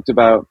 as you talked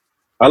about,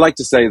 I like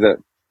to say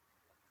that,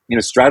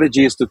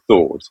 strategy is to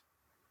thought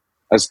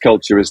as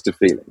culture is to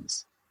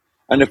feelings.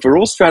 And if we're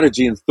all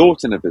strategy and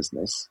thought in a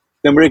business,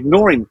 then we're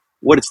ignoring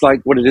what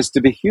it is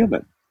to be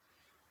human.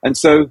 And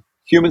so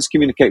humans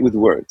communicate with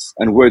words,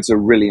 and words are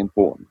really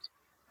important.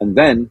 And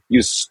then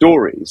use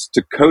stories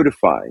to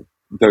codify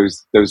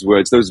those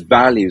words, those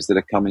values that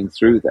are coming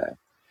through there.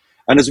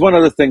 And there's one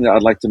other thing that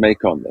I'd like to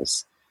make on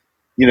this.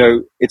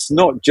 It's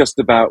not just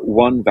about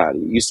one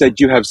value. You said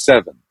you have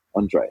 7,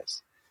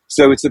 Andreas.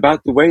 So it's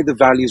about the way the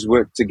values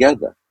work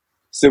together.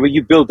 So when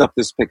you build up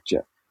this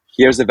picture,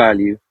 here's a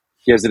value,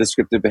 here's the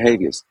descriptive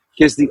behaviors,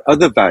 here's the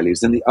other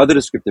values and the other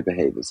descriptive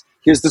behaviors,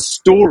 here's the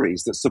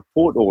stories that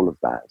support all of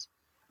that.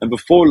 And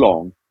before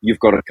long, you've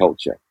got a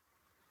culture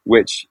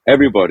which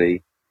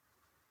everybody,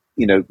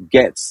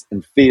 gets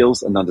and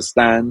feels and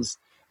understands,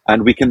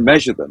 and we can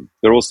measure them.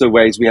 There are also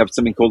ways, we have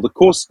something called the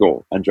core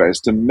score, Andreas,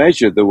 to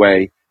measure the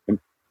way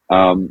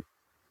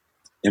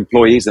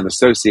employees and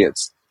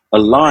associates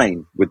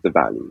align with the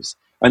values,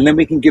 and then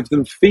we can give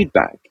them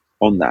feedback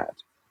on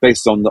that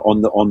based on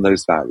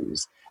those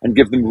values, and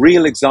give them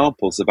real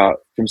examples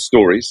from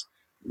stories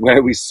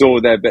where we saw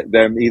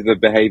them either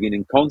behaving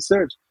in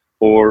concert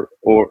or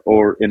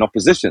in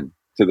opposition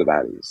to the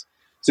values.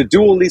 So do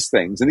all these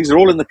things, and these are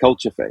all in the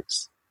culture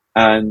fix,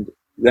 and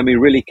then we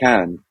really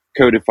can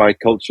codify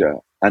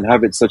culture and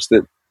have it such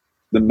that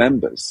the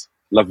members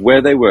love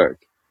where they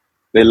work,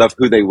 they love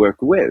who they work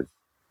with,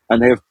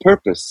 and they have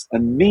purpose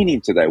and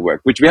meaning to their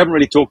work, which we haven't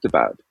really talked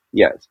about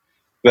yet.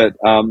 But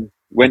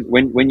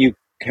when you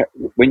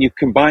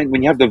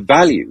have the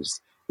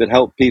values that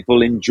help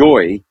people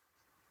enjoy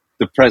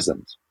the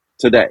present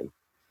today,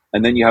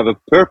 and then you have a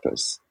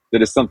purpose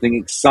that is something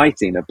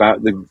exciting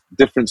about the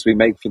difference we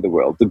make for the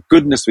world, the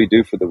goodness we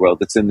do for the world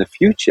that's in the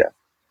future,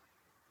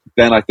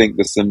 then I think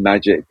there's some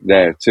magic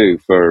there too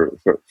for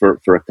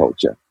a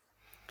culture.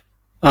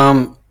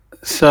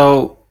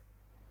 So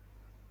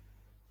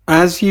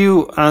as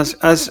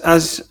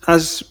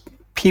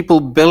people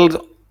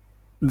build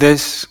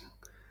this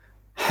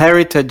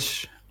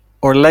heritage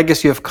or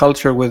legacy of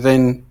culture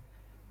within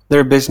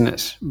their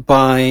business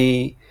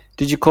by,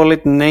 did you call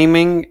it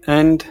naming,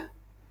 and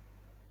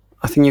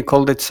I think you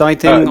called it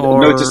citing, or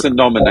notice and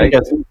nominate.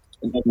 Yes.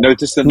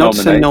 Notice and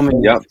Notice and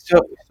nominate. nominate. Yeah.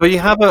 So you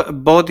have a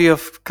body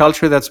of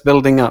culture that's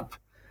building up.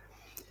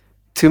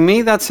 To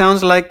me, that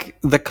sounds like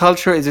the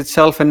culture is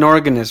itself an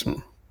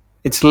organism.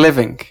 It's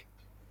living.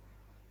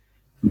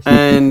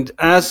 And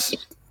as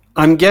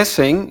I'm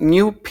guessing,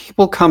 new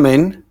people come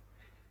in,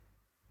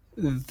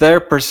 their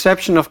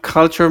perception of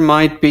culture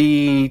might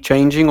be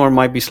changing or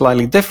might be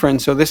slightly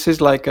different. So this is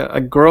like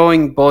a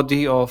growing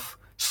body of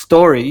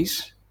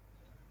stories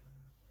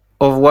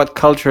of what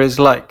culture is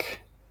like,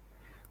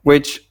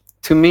 which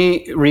to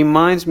me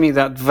reminds me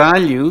that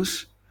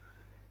values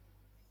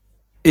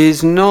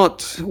is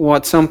not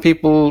what some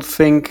people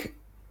think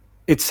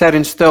it's set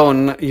in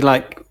stone. You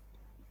like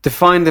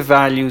define the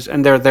values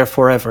and they're there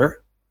forever.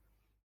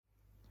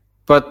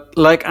 But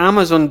like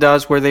Amazon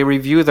does, where they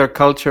review their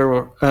culture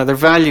or their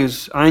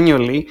values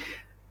annually,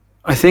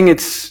 I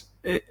think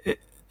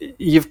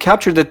you've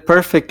captured it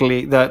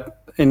perfectly.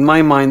 That in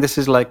my mind, this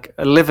is like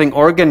a living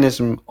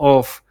organism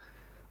of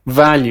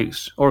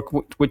values, or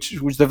which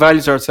the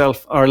values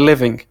itself are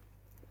living.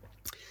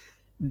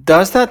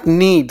 Does that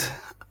need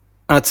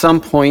at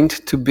some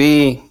point to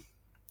be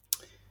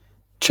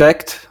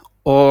checked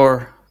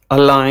or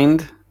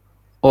aligned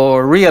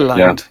or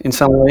realigned in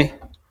some way?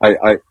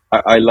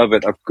 I love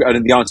it,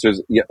 and the answer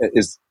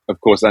is of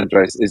course,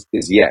 Andres,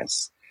 is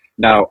yes.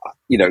 Now,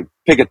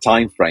 pick a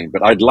time frame,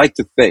 but I'd like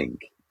to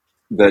think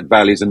that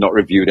values are not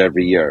reviewed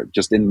every year,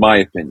 just in my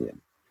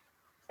opinion.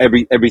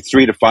 every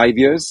 3 to 5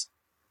 years,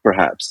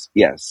 perhaps,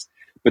 yes.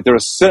 But there are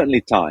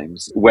certainly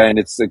times when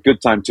it's a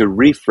good time to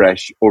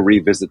refresh or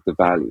revisit the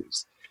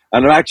values.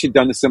 And I've actually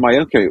done this in my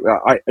own career.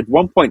 At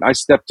one point, I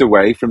stepped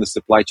away from the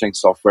supply chain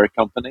software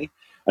company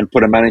and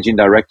put a managing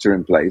director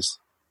in place.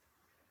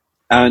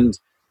 And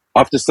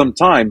after some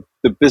time,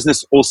 the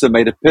business also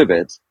made a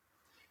pivot.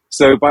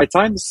 So by the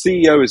time the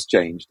CEO has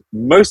changed,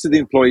 most of the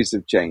employees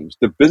have changed,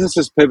 the business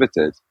has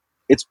pivoted,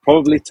 it's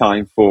probably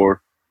time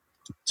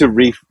to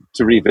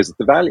revisit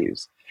the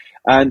values.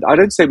 And I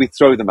don't say we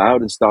throw them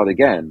out and start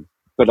again,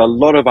 but a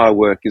lot of our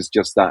work is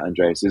just that,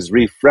 Andreas, is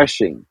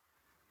refreshing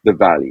the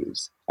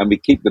values. And we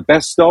keep the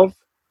best of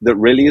that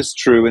really is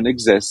true and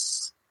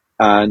exists,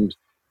 and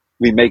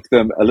we make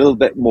them a little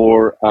bit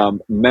more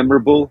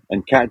memorable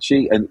and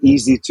catchy and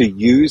easy to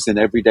use in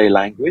everyday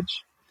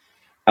language,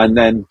 and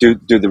then do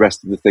the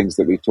rest of the things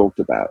that we talked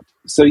about.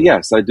 So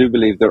yes, I do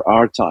believe there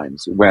are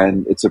times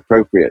when it's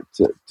appropriate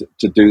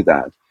to do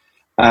that.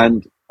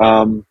 And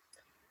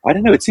I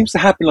don't know, it seems to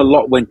happen a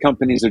lot when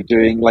companies are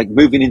doing, like,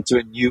 moving into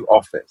a new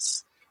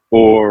office,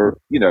 or,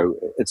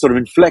 it's sort of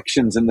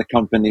inflections in the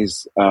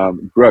company's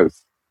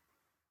growth.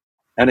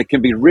 And it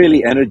can be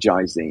really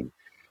energizing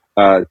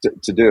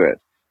to do it.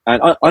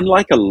 And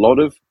unlike a lot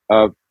of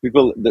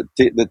people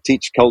that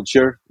teach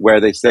culture, where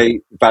they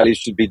say values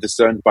should be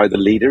discerned by the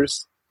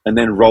leaders and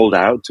then rolled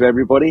out to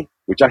everybody,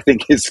 which I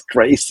think is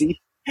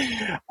crazy.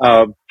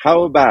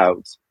 How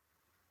about,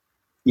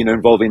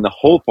 involving the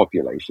whole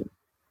population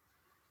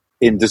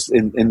in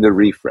the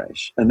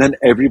refresh, and then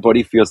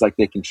everybody feels like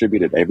they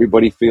contributed,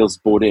 everybody feels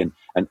bought in,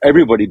 and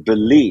everybody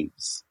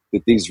believes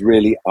that these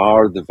really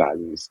are the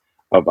values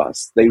of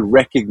us. They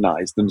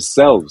recognize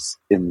themselves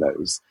in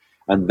those,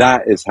 and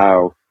that is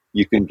how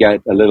you can get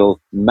a little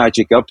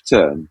magic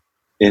upturn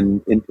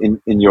in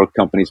your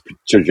company's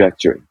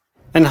trajectory.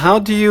 And how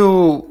do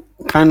you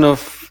kind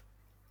of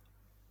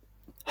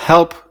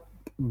help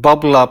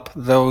bubble up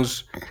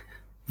those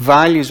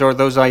values or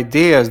those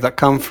ideas that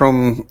come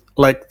from,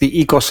 like, the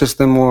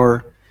ecosystem,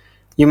 or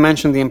you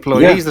mentioned the Yeah.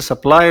 employees, the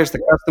suppliers,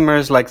 the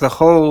customers, like the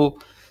whole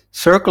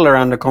circle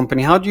around the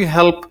company? How do you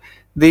help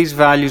these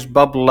values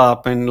bubble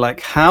up, and,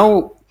 like,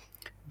 how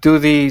do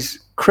these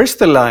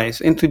crystallize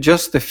into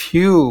just a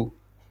few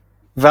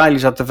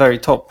values at the very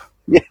top?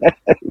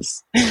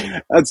 Yes,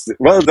 that's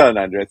well done,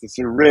 Andreas. It's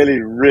a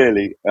really,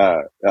 really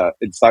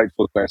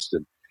insightful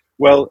question.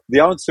 Well,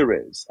 the answer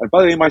is, and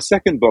by the way, in my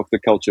second book, The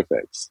Culture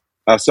Fix,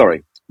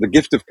 The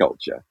Gift of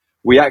Culture,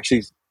 we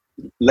actually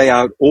lay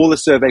out all the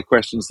survey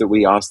questions that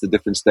we ask the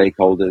different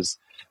stakeholders.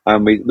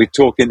 And we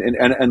talk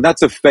and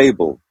that's a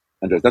fable,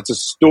 Andreas. That's a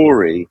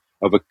story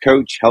of a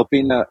coach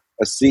helping a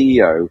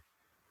CEO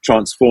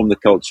transform the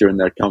culture in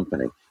their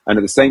company. And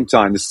at the same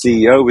time, the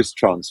CEO is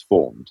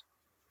transformed.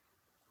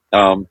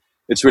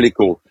 It's really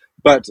cool.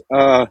 But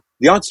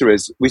the answer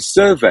is, we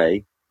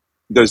survey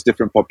those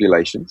different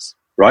populations,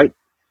 right?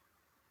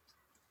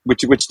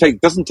 Which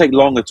doesn't take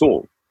long at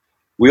all.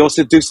 We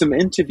also do some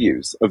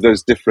interviews of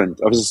those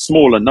of a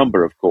smaller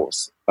number, of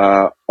course,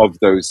 of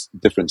those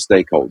different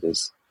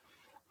stakeholders.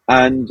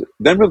 And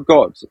then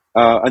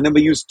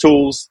we use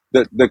tools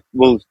that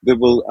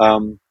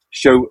will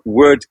show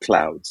word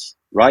clouds,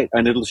 right?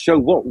 And it'll show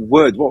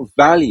what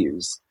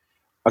values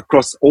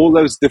across all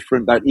those that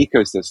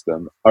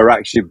ecosystem are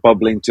actually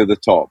bubbling to the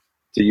top,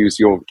 to use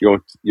your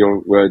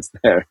words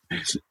there.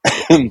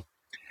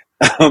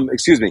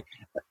 Excuse me.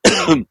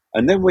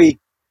 And then we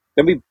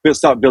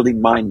start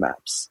building mind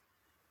maps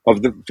for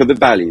the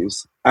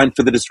values and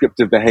for the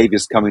descriptive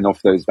behaviors coming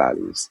off those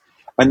values.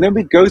 And then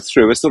we go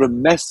through a sort of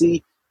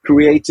messy,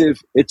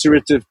 creative,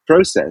 iterative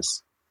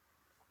process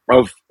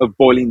of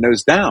boiling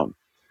those down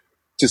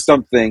to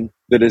something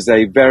that is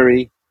a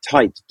very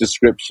tight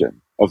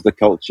description of the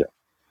culture.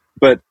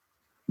 But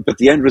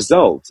the end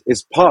result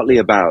is partly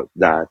about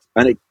that,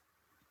 and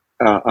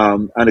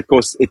of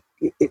course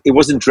it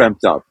wasn't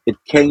dreamt up. It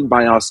came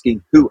by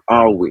asking, who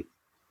are we?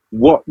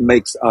 What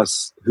makes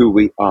us who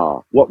we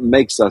are? What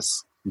makes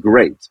us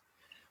great?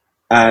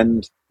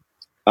 And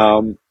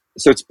so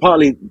it's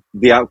partly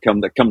the outcome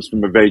that comes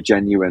from a very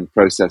genuine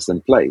process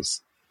and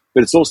place,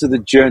 but it's also the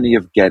journey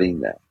of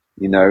getting there.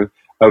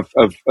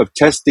 Of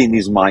testing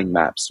these mind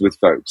maps with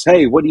folks.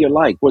 Hey, what do you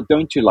like? What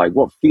don't you like?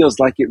 What feels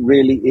like it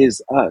really is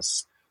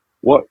us?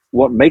 What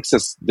makes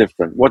us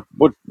different?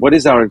 What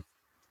is our,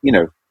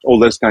 all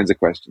those kinds of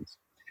questions.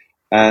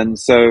 And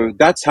so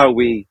that's how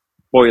we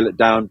boil it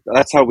down.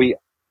 That's how we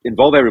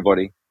involve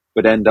everybody,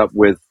 but end up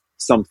with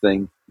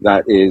something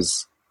that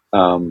is,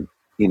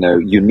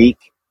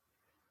 unique.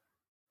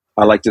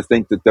 I like to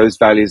think that those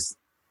values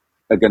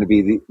are going to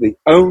be the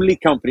only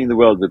company in the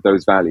world with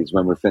those values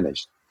when we're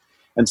finished.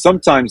 And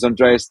sometimes,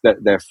 Andreas,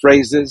 they're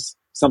phrases,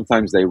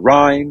 sometimes they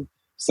rhyme,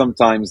 but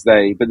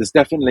there's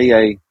definitely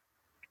a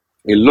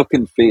look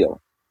and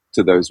feel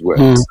to those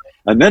words.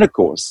 And then, of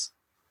course,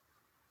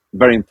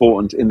 very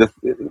important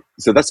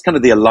so that's kind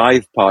of the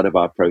alive part of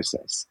our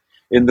process.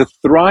 In the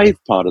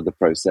thrive part of the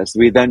process,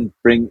 we then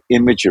bring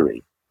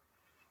imagery,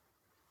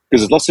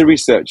 because there's lots of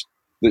research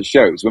that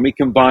shows when we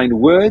combine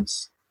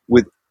words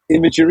with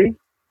imagery,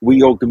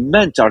 we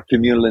augment our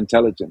communal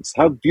intelligence.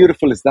 How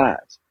beautiful is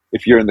that?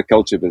 If you're in the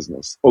culture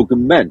business,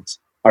 augment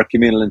our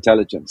communal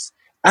intelligence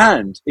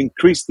and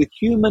increase the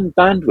human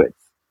bandwidth.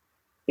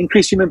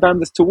 Increase human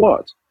bandwidth to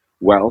what?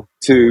 Well,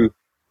 to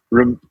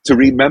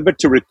remember,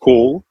 to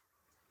recall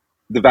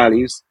the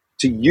values,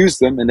 to use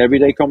them in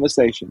everyday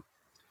conversation.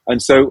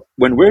 And so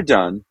when we're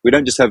done, we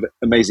don't just have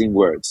amazing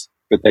words,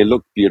 but they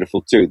look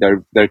beautiful too.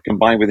 They're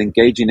combined with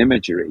engaging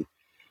imagery.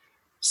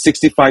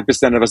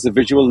 65% of us are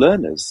visual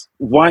learners.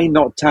 Why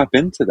not tap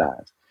into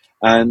that?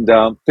 And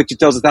picture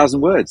tells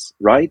 1,000 words,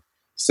 right?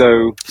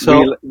 So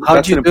So how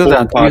that's do you an do that?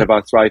 important part of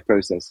our Thrive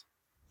process.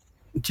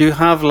 Do you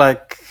have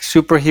like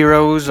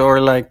superheroes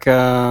or like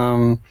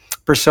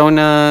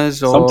personas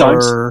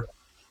Sometimes, or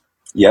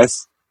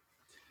yes.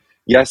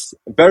 Yes,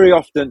 very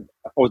often,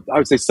 or I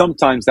would say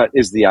sometimes that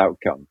is the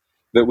outcome,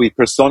 that we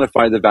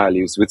personify the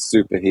values with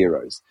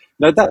superheroes.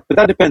 Now but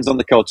that depends on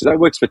the culture. That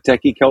works for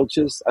techie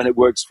cultures, and it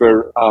works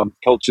for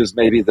cultures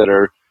maybe that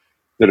are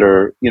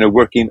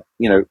working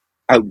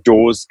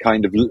outdoors,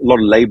 kind of a lot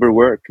of labor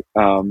work.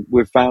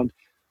 We've found,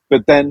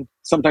 but then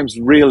sometimes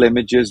real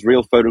images,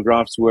 real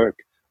photographs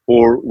work,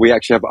 or we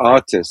actually have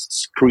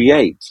artists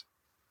create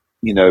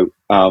you know,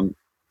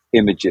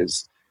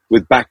 images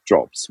with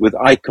backdrops, with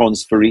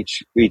icons for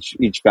each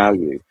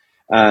value.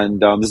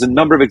 And there's a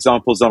number of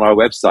examples on our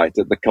website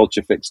at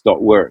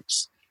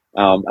theculturefix.works.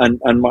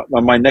 And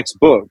my next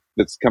book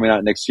that's coming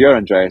out next year,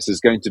 Andreas,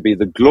 is going to be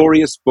the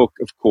glorious book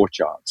of core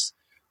charts,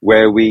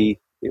 where we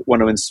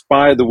want to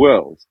inspire the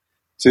world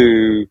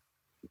to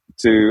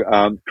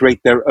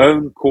create their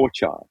own core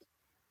chart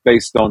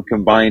based on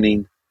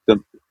combining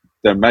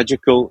their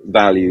magical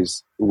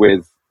values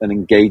with an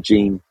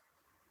engaging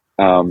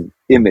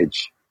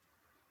image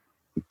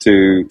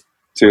to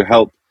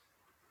help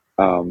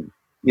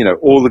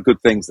all the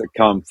good things that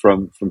come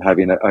from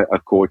having a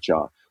core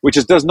chart, which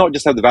does not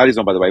just have the values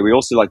on. By the way, we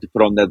also like to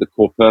put on there the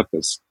core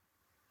purpose,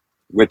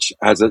 which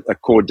has a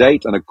core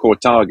date and a core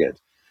target.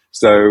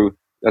 So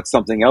that's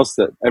something else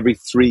that every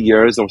 3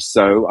 years or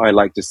so I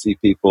like to see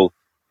people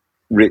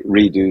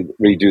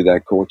redo their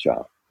core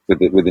chart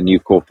with a new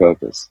core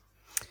purpose.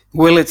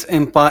 Will it's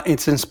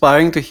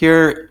inspiring to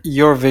hear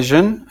your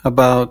vision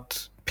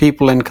about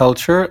people and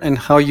culture and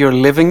how you're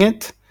living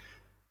it,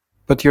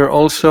 but you're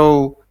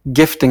also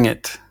gifting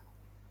it.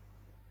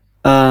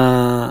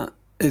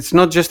 It's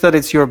not just that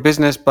it's your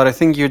business, but I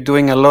think you're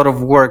doing a lot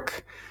of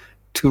work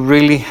to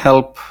really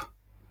help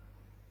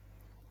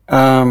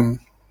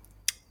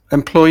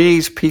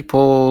employees,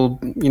 people,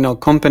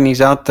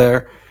 companies out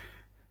there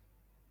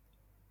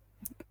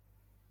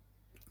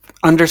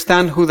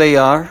understand who they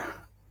are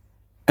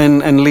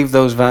and live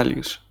those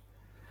values.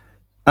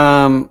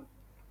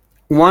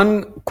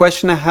 One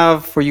question I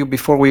have for you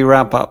before we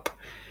wrap up.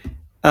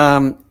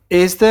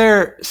 Is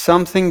there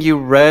something you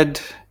read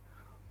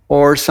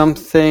or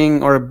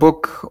something, or a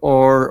book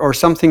or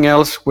something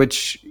else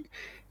which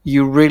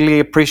you really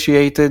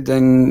appreciated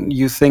and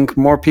you think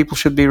more people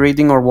should be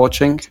reading or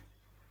watching?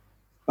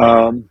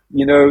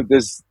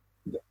 There's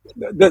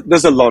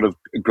a lot of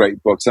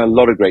great books and a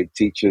lot of great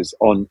teachers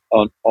on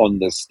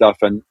this stuff.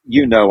 And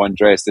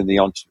Andreas, on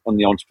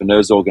the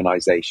Entrepreneurs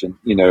Organization,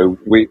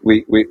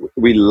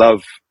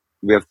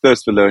 we have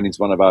thirst for learning is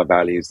one of our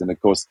values, and of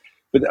course,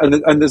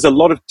 and there's a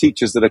lot of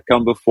teachers that have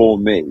come before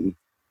me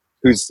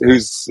whose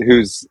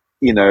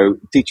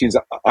teachings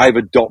I've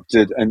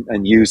adopted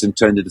and used and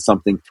turned into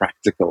something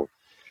practical.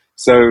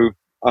 So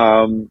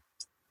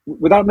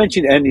without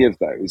mentioning any of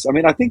those, I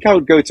mean, I think I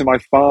would go to my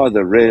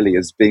father really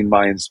as being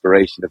my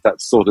inspiration, if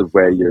that's sort of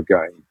where you're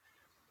going.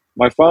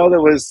 My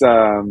father was,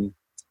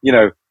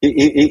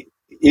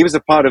 he was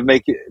a part of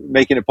making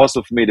it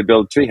possible for me to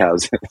build tree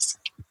houses.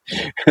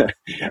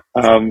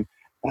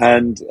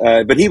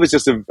 But he was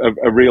just a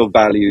real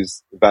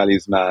values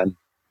man,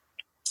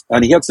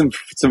 and he had some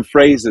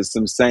phrases,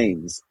 some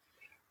sayings,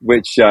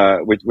 which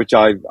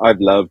I've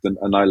loved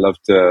and I love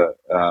to.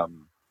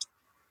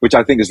 Which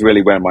I think is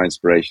really where a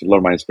lot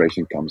of my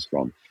inspiration comes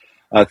from.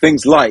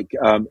 Things like,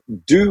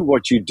 do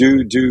what you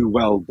do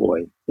well,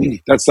 boy.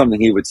 That's something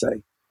he would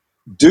say.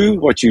 Do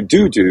what you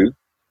do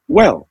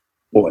well,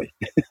 boy.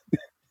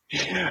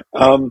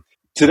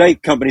 Today,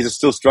 companies are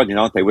still struggling,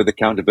 aren't they, with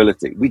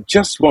accountability. We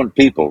just want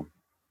people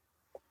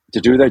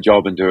to do their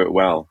job and do it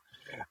well.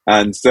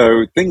 And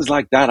so things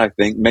like that, I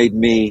think, made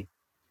me,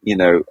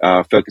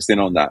 focus in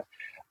on that.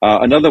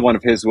 Another one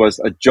of his was,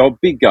 a job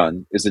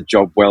begun is a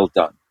job well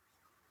done.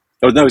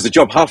 Oh, no, it's a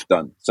job half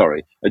done.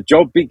 Sorry. A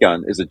job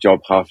begun is a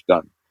job half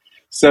done.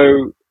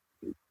 So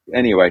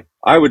anyway,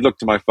 I would look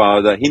to my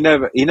father. He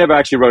never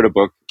actually wrote a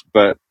book,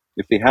 but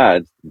if he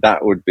had,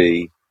 that would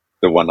be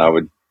the one I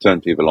would turn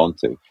people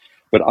onto.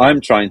 But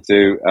I'm trying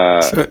to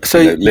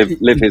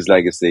live his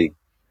legacy.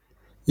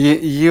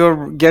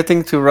 You're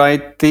getting to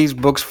write these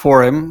books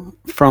for him,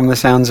 from the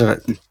sounds of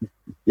it.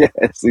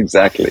 Yes,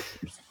 exactly.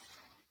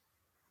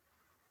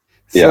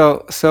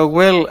 So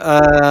Will,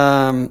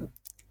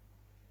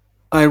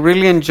 I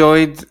really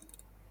enjoyed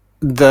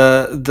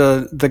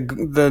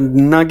the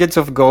nuggets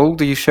of gold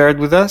you shared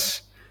with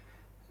us.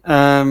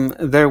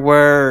 there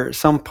were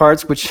some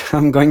parts which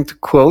I'm going to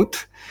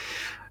quote.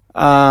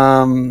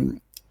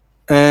 And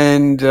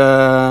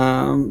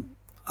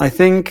I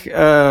think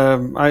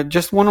I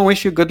just want to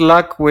wish you good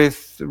luck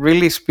with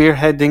really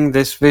spearheading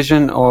this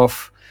vision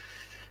of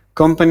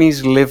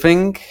companies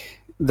living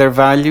their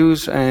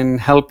values and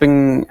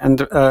helping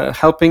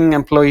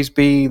employees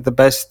be the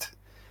best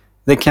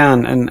they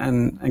can,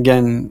 and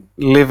again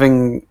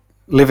living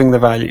the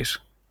values.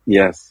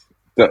 Yes.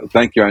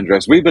 Thank you,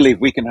 Andres. We believe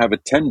we can have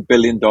 $1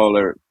 billion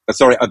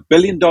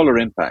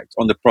impact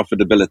on the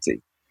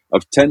profitability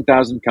of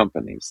 10,000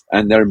 companies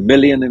and their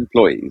million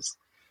employees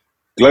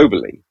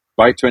globally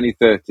by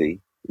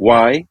 2030.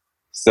 Why?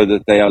 So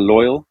that they are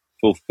loyal,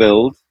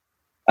 fulfilled,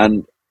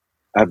 and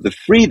have the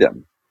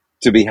freedom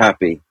to be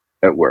happy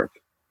at work.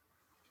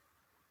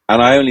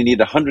 And I only need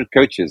 100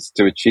 coaches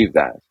to achieve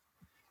that.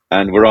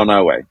 And we're on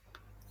our way.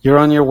 You're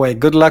on your way.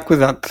 Good luck with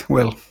that,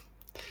 Will.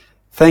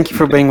 Thank you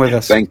for being with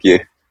us. Thank you.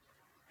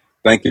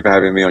 Thank you for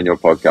having me on your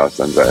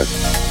podcast,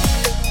 Andreas.